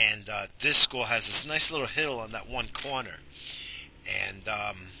 And this school has this nice little hill on that one corner. And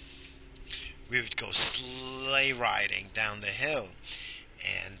we would go sleigh riding down the hill.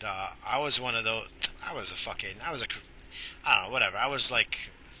 And I was one of those, I don't know, whatever. I was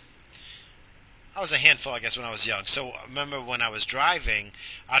a handful, I guess, when I was young. So I remember when I was driving,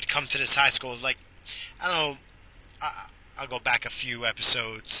 I'd come to this high school, like, I don't know, I'll go back a few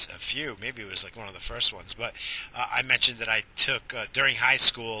episodes, maybe it was like one of the first ones, but I mentioned that I took, during high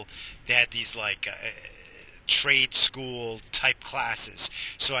school, they had these, like, trade school type classes.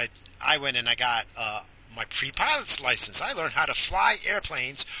 So I went and I got my pre-pilot's license. I learned how to fly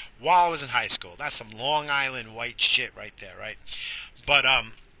airplanes while I was in high school. That's some Long Island white shit right there, right? But,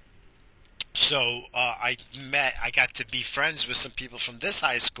 so I got to be friends with some people from this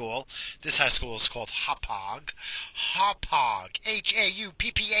high school. This high school is called Hauppauge. Hauppauge.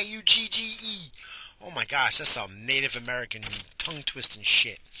 Hauppauge. Oh my gosh, that's some Native American tongue-twisting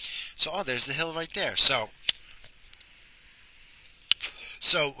shit. So, there's the hill right there. So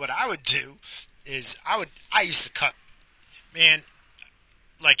what I would do is I used to cut, man,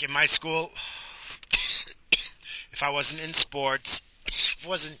 like in my school, if I wasn't in sports, if it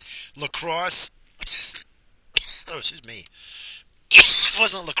wasn't lacrosse, excuse me, if it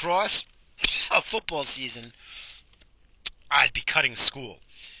wasn't lacrosse or football season, I'd be cutting school.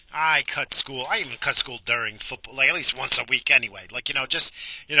 I cut school. I even cut school during football, like at least once a week anyway. Like, just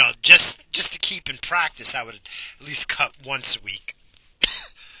to keep in practice, I would at least cut once a week.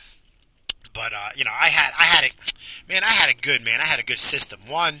 But, I had it, man, I had a good system.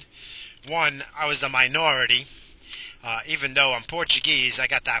 One, I was the minority. Even though I'm Portuguese, I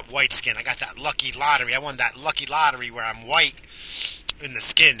got that white skin. I got that lucky lottery. I won that lucky lottery where I'm white in the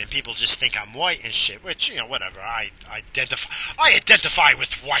skin, and people just think I'm white and shit. Which, whatever. I identify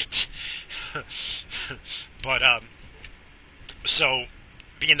with white. But so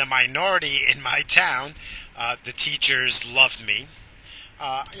being the minority in my town, the teachers loved me.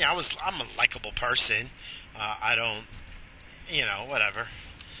 I'm a likable person. I don't, whatever.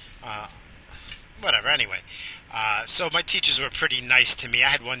 Whatever. Anyway. So my teachers were pretty nice to me. I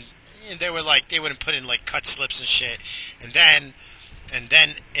had one, and they wouldn't put in like cut slips and shit. And then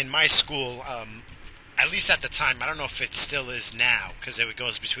in my school, at least at the time, I don't know if it still is now, because it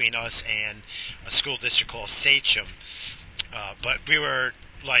goes between us and a school district called Sachem. But we were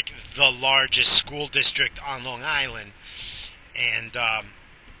like the largest school district on Long Island, And I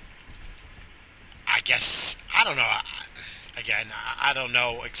guess, I don't know. Again, I don't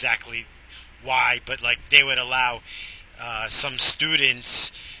know exactly why, but like they would allow some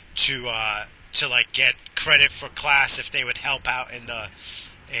students to like get credit for class if they would help out in the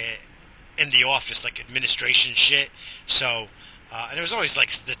office, like administration shit. So, and it was always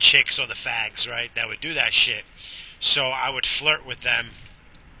like the chicks or the fags, right, that would do that shit. So I would flirt with them.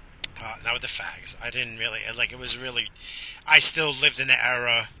 Not with the fags. I didn't really like. It was really. I still lived in the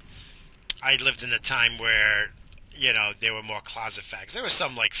era. I lived in the time where, there were more closet fags. There was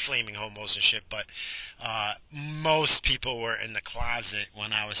some like flaming homos and shit, but most people were in the closet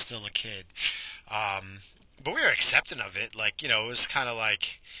when I was still a kid. But we were accepting of it. Like, it was kind of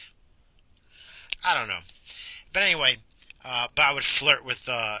like, I don't know. But anyway, but I would flirt with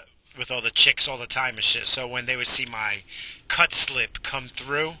all the chicks all the time and shit. So when they would see my cut slip come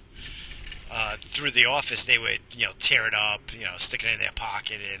through the office, they would, tear it up, stick it in their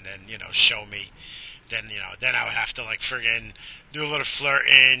pocket and then, show me. Then I would have to, like, friggin' do a little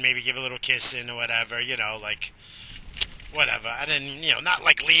flirting, maybe give a little kissing or whatever, like, whatever. I didn't, not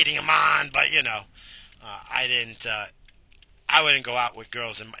like leading them on, but, I didn't, I wouldn't go out with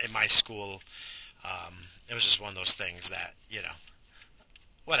girls in my school. It was just one of those things that,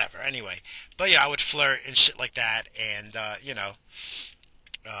 whatever. Anyway, but, I would flirt and shit like that, and,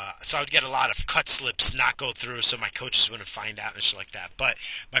 so I would get a lot of cut slips not go through so my coaches wouldn't find out and shit like that. But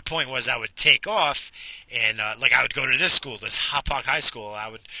my point was I would take off and, like, I would go to this school, this Hop Park High School. I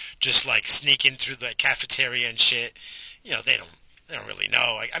would just, like, sneak in through the cafeteria and shit. They don't really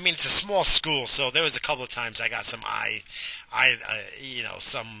know. I mean, it's a small school, so there was a couple of times I got some some, I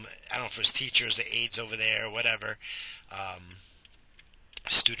don't know if it was teachers or aides over there or whatever,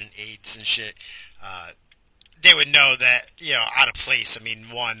 student aides and shit. They would know that, out of place. I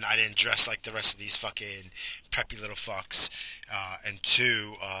mean, one, I didn't dress like the rest of these fucking preppy little fucks. And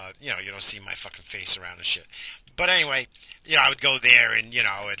two, you don't see my fucking face around and shit. But anyway, I would go there and,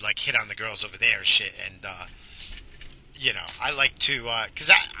 I would, like, hit on the girls over there and shit. And, I like to, because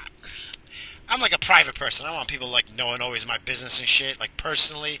I'm like a private person. I don't want people, like, knowing always my business and shit, like,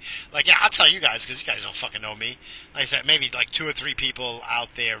 personally. Like, yeah, I'll tell you guys, because you guys don't fucking know me. Like I said, maybe, like, 2 or 3 people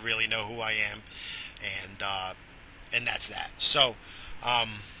out there really know who I am. And that's that. So, but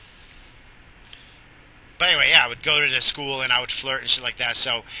anyway, yeah, I would go to the school and I would flirt and shit like that.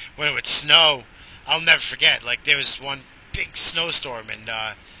 So when it would snow, I'll never forget. Like, there was one big snowstorm and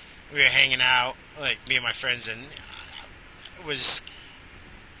we were hanging out, like, me and my friends, and it was,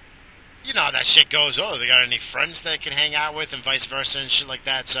 how that shit goes. Oh, they got any friends they can hang out with, and vice versa and shit like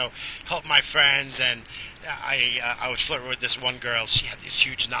that. So help my friends, and I would flirt with this one girl. She had these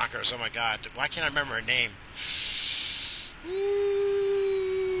huge knockers. Oh my god, why can't I remember her name?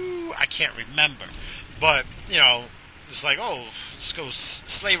 Ooh, I can't remember. But it's like, oh, let's go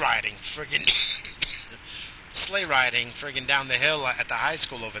sleigh riding, friggin' down the hill at the high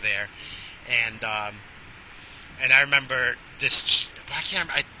school over there, and I remember this. Why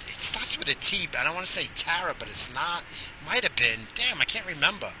can't I? It starts with a T. I don't want to say Tara, but it's not. Might have been. Damn, I can't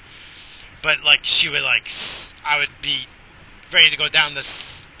remember. But, like, she would, like, I would be ready to go down the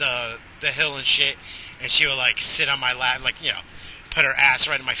hill and shit, and she would, like, sit on my lap, like, put her ass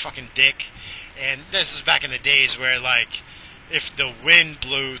right in my fucking dick. And this is back in the days where, like, if the wind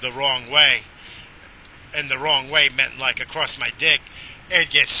blew the wrong way, and the wrong way meant, like, across my dick, it'd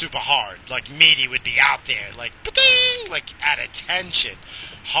get super hard. Like, meaty would be out there, like, ba-ding, like, at attention.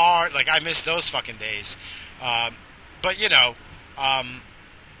 Hard, like, I miss those fucking days. But,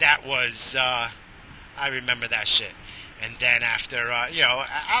 that was, I remember that shit. And then after, I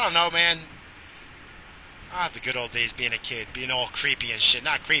don't know, man. The good old days being a kid, being all creepy and shit.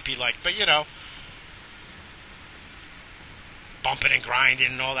 Not creepy, like, but, bumping and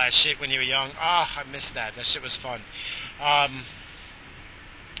grinding and all that shit when you were young. Oh, I missed that. That shit was fun. I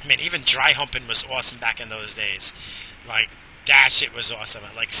mean, even dry humping was awesome back in those days. Like, that shit was awesome.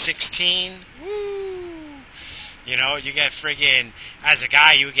 At, like, 16, woo! You get friggin', as a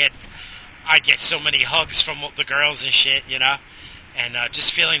guy, I'd get so many hugs from the girls and shit, and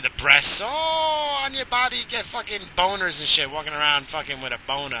just feeling the breasts, on your body, you get fucking boners and shit, walking around fucking with a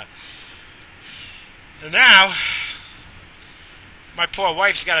boner. And now, my poor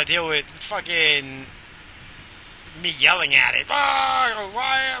wife's got to deal with fucking me yelling at it. Oh,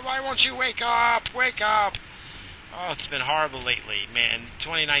 why won't you wake up? Wake up. Oh, it's been horrible lately, man.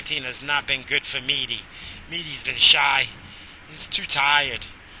 2019 has not been good for Meaty. Meaty's been shy. He's too tired.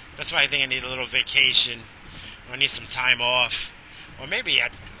 That's why I think I need a little vacation. Or I need some time off. Or maybe, I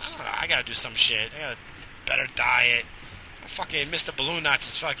don't know, I gotta do some shit. I got a better diet. Fucking Mr. Balloon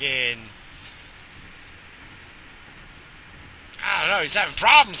Nuts is fucking I don't know. He's having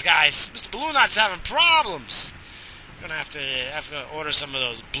problems, guys. Mr. Balloon Knot's having problems. I'm gonna have to order some of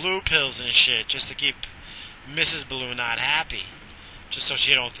those blue pills and shit just to keep Mrs. Balloon Knot happy, just so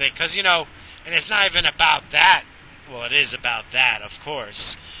she don't think. Cause and it's not even about that. Well, it is about that, of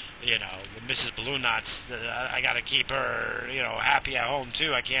course. The Mrs. Balloon Knots. I gotta keep her, happy at home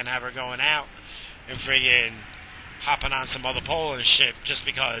too. I can't have her going out and friggin' hopping on some other pole and shit just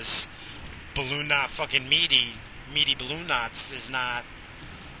because Balloon Knot fucking meaty Balloon Knots is not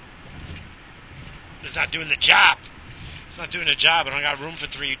doing the job. It's not doing the job. I don't got room for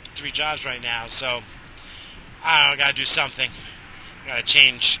three jobs right now, so I don't know, gotta do something. Gotta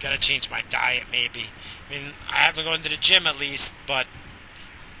change my diet maybe. I mean, I haven't gone to the gym at least, but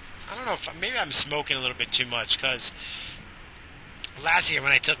I don't know if maybe I'm smoking a little bit too much, because last year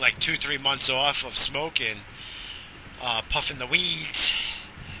when I took like 2-3 months off of smoking, puffing the weeds,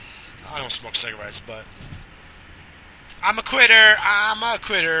 I don't smoke cigarettes, but I'm a quitter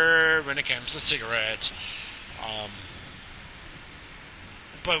when it comes to cigarettes.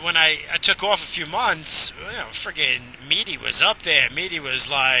 But when I took off a few months, friggin' Meaty was up there. Meaty was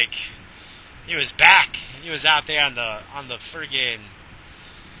like, he was back. He was out there on the friggin',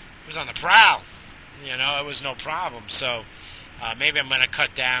 he was on the prowl. It was no problem. So maybe I'm going to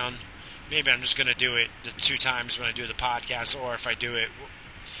cut down. Maybe I'm just going to do it the 2 times when I do the podcast, or if I do it,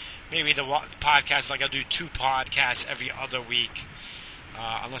 maybe the podcast, like I'll do 2 podcasts every other week,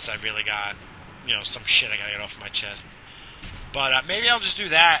 unless I really got, some shit I got to get off my chest. But maybe I'll just do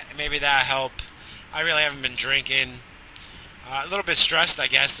that. Maybe that'll help. I really haven't been drinking. A little bit stressed, I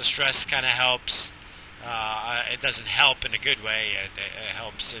guess. The stress kind of helps. It doesn't help in a good way. It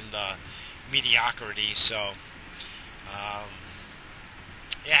helps in the mediocrity. So, I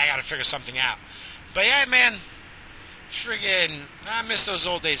got to figure something out. But yeah, man, friggin', I miss those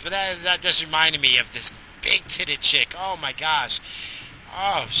old days. But that just reminded me of this big-titted chick. Oh my gosh.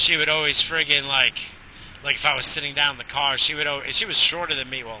 Oh, she would always friggin' like if I was sitting down in the car, she was shorter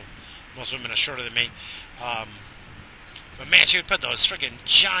than me. Well, most women are shorter than me. But man, she would put those friggin'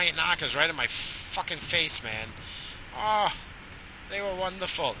 giant knockers right in my fucking face, man. Oh, they were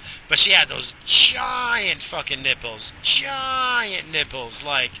wonderful. But she had those giant fucking nipples. Giant nipples.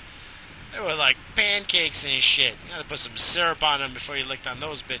 Like, they were like pancakes and shit. You gotta put some syrup on them before you licked on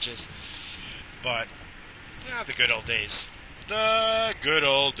those bitches. But, the good old days. The good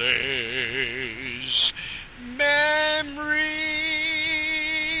old days. Memories.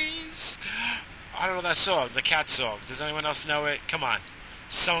 I don't know that song, the cat song. Does anyone else know it? Come on.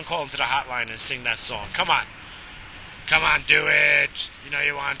 Someone call into the hotline and sing that song. Come on. Come on, do it. You know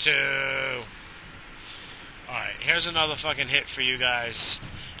you want to. Alright, here's another fucking hit for you guys.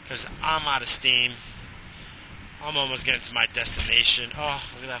 Because I'm out of steam. I'm almost getting to my destination. Oh,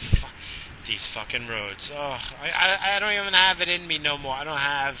 look at that these fucking roads. Oh, I don't even have it in me no more. I don't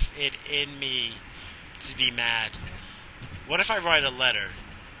have it in me to be mad. What if I write a letter?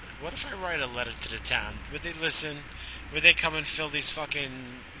 What if I write a letter to the town? Would they listen? Would they come and fill these fucking...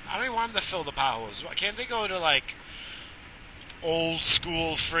 I don't even want them to fill the potholes. Can't they go to, like, old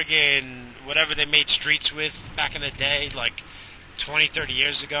school friggin' whatever they made streets with back in the day, like 20, 30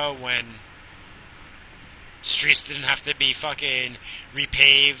 years ago, when streets didn't have to be fucking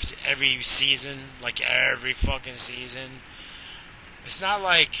repaved every season, like every fucking season? It's not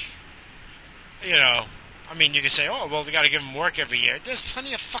like, I mean, you can say, oh, well, they gotta give them work every year. There's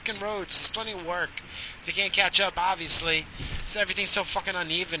plenty of fucking roads. There's plenty of work. They can't catch up, obviously. So everything's so fucking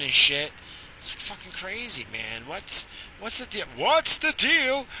uneven and shit. It's fucking crazy, man. What's the deal? What's the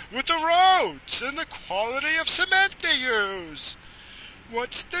deal with the roads and the quality of cement they use?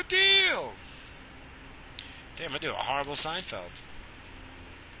 What's the deal? Damn, I do a horrible Seinfeld.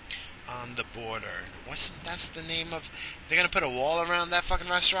 On the border. That's the name of... They're going to put a wall around that fucking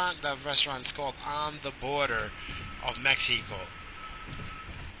restaurant? That restaurant's called On the Border of Mexico.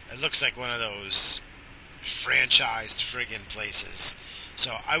 It looks like one of those franchised friggin' places.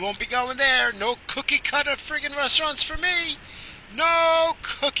 So I won't be going there. No cookie cutter friggin' restaurants for me. No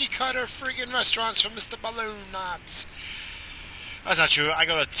cookie cutter friggin' restaurants for Mr. Balloon Knots. That's not true. I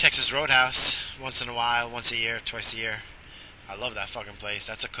go to Texas Roadhouse once in a while, once a year, twice a year. I love that fucking place.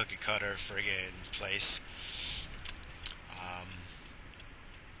 That's a cookie cutter friggin' place.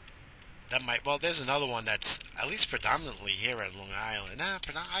 There's another one that's at least predominantly here in Long Island.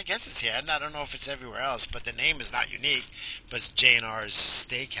 I guess it's here. I don't know if it's everywhere else, but the name is not unique. But it's J&R's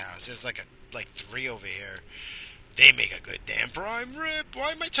Steakhouse. There's like 3 over here. They make a good damn prime rib.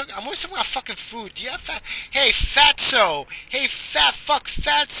 Why am I talking? I'm always talking about fucking food. Do you have fat? Hey, fatso. Hey, fat fuck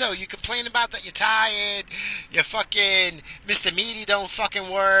fatso. You complain about that you're tired. Your fucking Mr. Meaty don't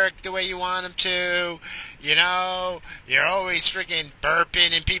fucking work the way you want him to. You know, you're always freaking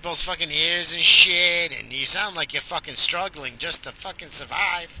burping in people's fucking ears and shit, and you sound like you're fucking struggling just to fucking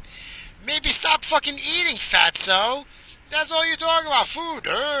survive. Maybe stop fucking eating, fatso. That's all you talk about, food.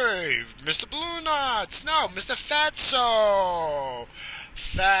 Hey, Mr. Blue Nuts. No, Mr. Fatso.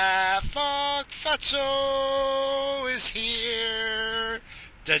 Fat fuck Fatso is here.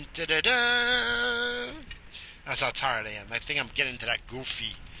 Dun, dun, dun, dun. That's how tired I am. I think I'm getting to that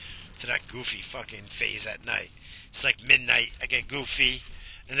goofy fucking phase at night. It's like midnight. I get goofy.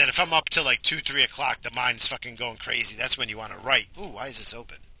 And then if I'm up till like 2, 3 o'clock, the mind's fucking going crazy. That's when you want to write. Ooh, why is this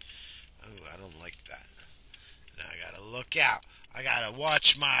open? Ooh, I don't like that. Now I gotta look out. I gotta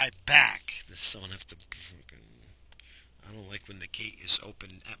watch my back. Does someone have to... I don't like when the gate is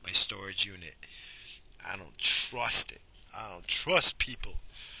open at my storage unit. I don't trust it. I don't trust people.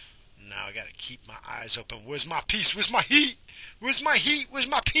 Now I gotta keep my eyes open. Where's my peace? Where's my heat? Where's my heat? Where's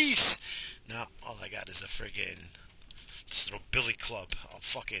my peace? Now all I got is a friggin' this little billy club. I'll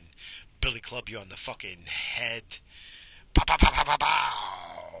fucking billy club you on the fucking head. Pow, pow, pow, pow, pow,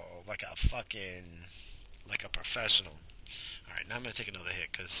 pow. Like a professional. Alright, now I'm going to take another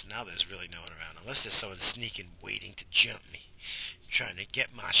hit, because now there's really no one around. Unless there's someone sneaking, waiting to jump me. Trying to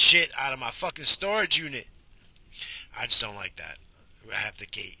get my shit out of my fucking storage unit. I just don't like that. I have the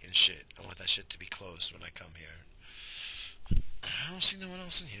gate and shit. I want that shit to be closed when I come here. I don't see no one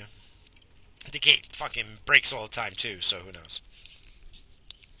else in here. The gate fucking breaks all the time, too, so who knows.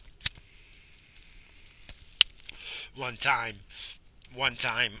 One time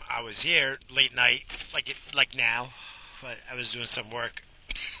I was here late night, like now. But I was doing some work,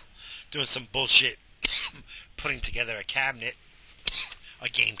 doing some bullshit, putting together a cabinet, a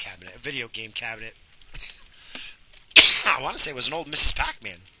game cabinet, a video game cabinet. I want to say it was an old Mrs.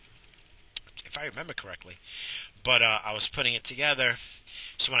 Pac-Man, if I remember correctly. But I was putting it together,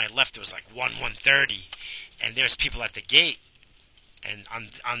 so when I left, it was like 1:30, and there's people at the gate, and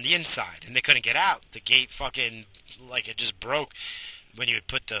on the inside, and they couldn't get out. The gate fucking, like, it just broke. When you would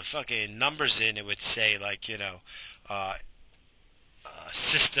put the fucking numbers in, it would say, like, you know, uh,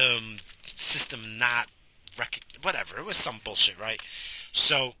 system not whatever. It was some bullshit, right?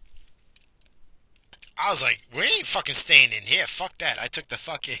 So I was like, we ain't fucking staying in here. Fuck that. I took the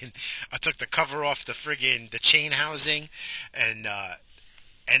cover off the chain housing, and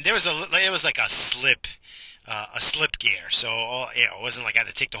there was it was like a slip gear. So it wasn't like I had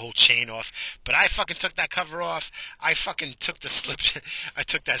to take the whole chain off. But I fucking took that cover off. I fucking took the slip. I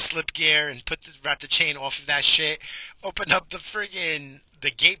took that slip gear and wrapped the chain off of that shit. Opened up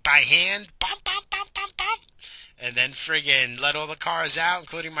the gate by hand. Bump, bump, bump, bump, bump. And then friggin' let all the cars out,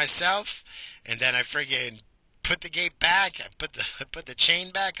 including myself. And then I friggin' put the gate back. I put the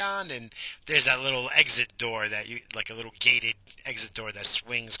chain back on, and there's that little exit door like a little gated exit door that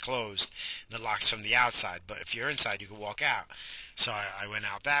swings closed and it locks from the outside. But if you're inside, you can walk out. So I went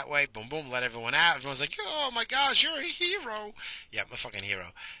out that way, boom, boom, let everyone out. Everyone's like, oh my gosh, you're a hero. Yeah, I'm a fucking hero.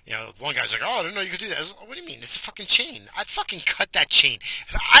 You know, one guy's like, oh, I didn't know you could do that. I was like, what do you mean? It's a fucking chain. I'd fucking cut that chain.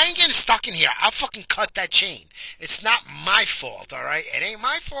 If I ain't getting stuck in here, I'll fucking cut that chain. It's not my fault, alright? It ain't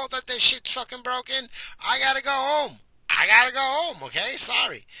my fault that this shit's fucking broken. I gotta go home. Okay?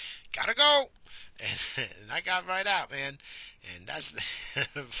 Sorry. Gotta go. And I got right out, man. And that's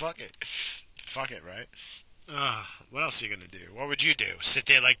fuck it. Fuck it, right? What else are you gonna do? What would you do? Sit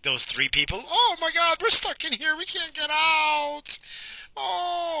there like those 3 people? Oh my god, we're stuck in here. We can't get out.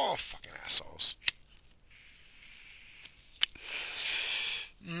 Oh, fucking assholes.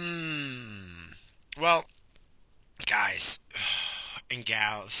 Well, guys and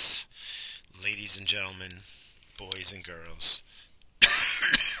gals, ladies and gentlemen, boys and girls,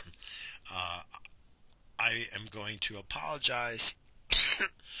 I am going to apologize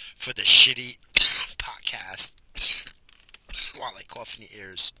for the shitty podcast while I cough in your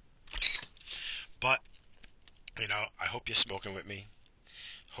ears. But, you know, I hope you're smoking with me.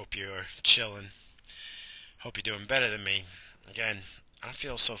 Hope you're chilling. Hope you're doing better than me. Again, I don't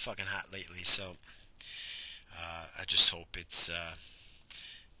feel so fucking hot lately, so I just hope it's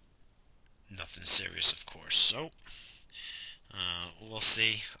nothing serious, of course. So, we'll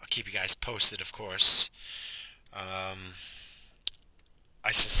see. I'll keep you guys posted, of course.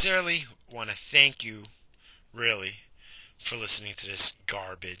 I sincerely want to thank you, really, for listening to this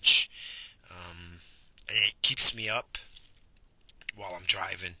garbage. It keeps me up while I'm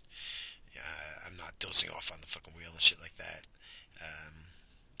driving. I'm not dozing off on the fucking wheel and shit like that.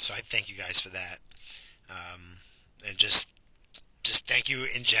 So I thank you guys for that. and just thank you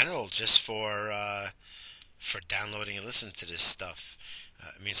in general just for downloading and listening to this stuff.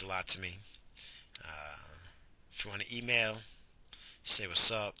 It means a lot to me. If you want to email, say what's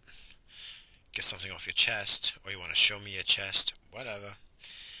up, get something off your chest, or you want to show me your chest, whatever.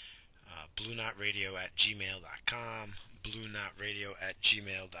 BlueKnotRadio@gmail.com.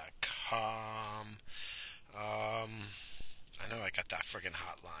 BlueKnotRadio@gmail.com. I know I got that friggin'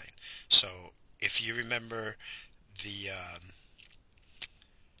 hotline. So if you remember the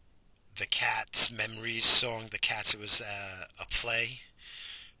Cats Memories song, the Cats, it was a play.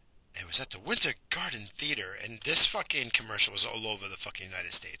 It was at the Winter Garden Theater, and this fucking commercial was all over the fucking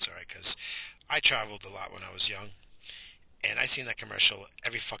United States, alright, because I traveled a lot when I was young, and I seen that commercial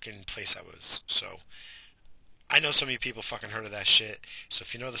every fucking place I was, so I know so many people fucking heard of that shit, so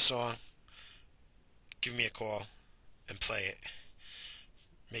if you know the song, give me a call and play it.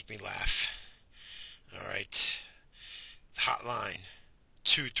 Make me laugh. Alright, the hotline,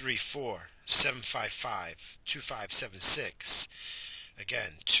 234-755-2576.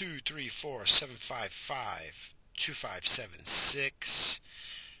 Again, 234-755-2576.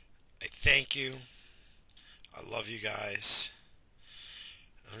 I thank you. I love you guys.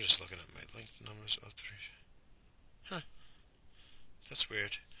 I'm just looking at my link numbers. Huh. That's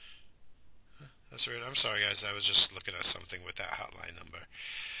weird. That's weird. I'm sorry, guys. I was just looking at something with that hotline number.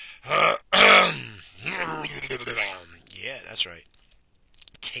 Yeah, that's right.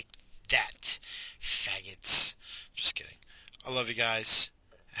 Take that, faggots. Just kidding. I love you guys.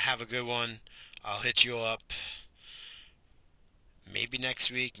 Have a good one. I'll hit you up. Maybe next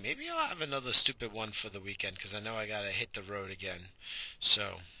week. Maybe I'll have another stupid one for the weekend, because I know I gotta hit the road again.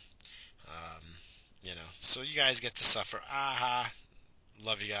 So, so you guys get to suffer. Aha.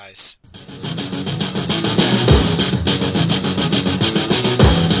 Love you guys.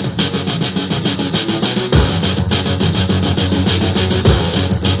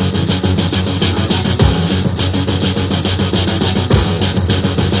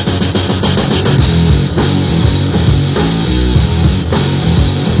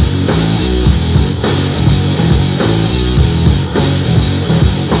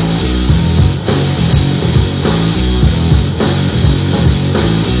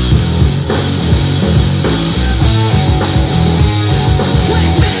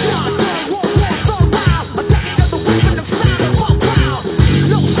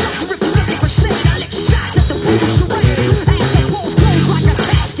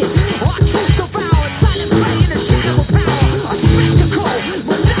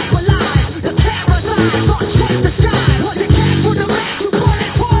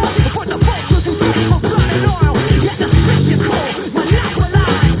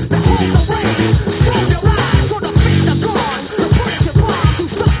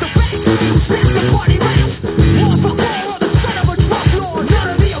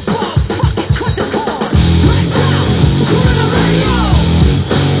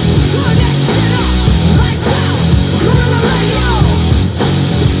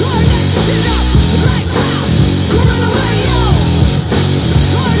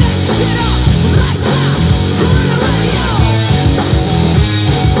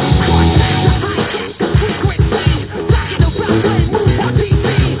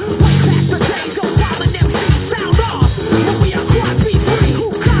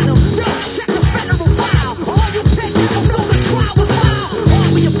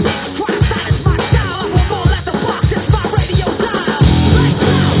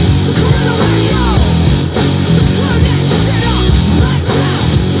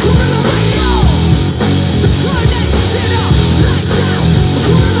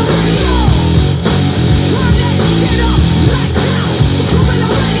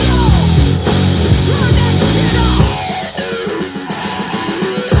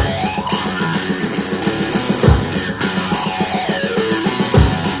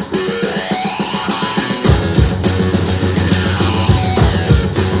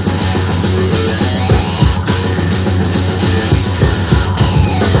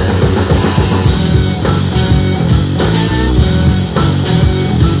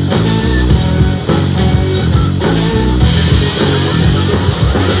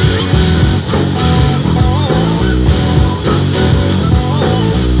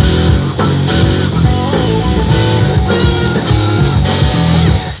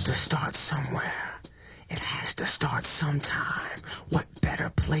 sometime. What better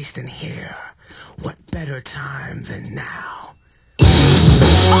place than here? What better time than now? Oh!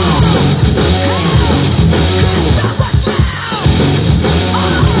 Hey!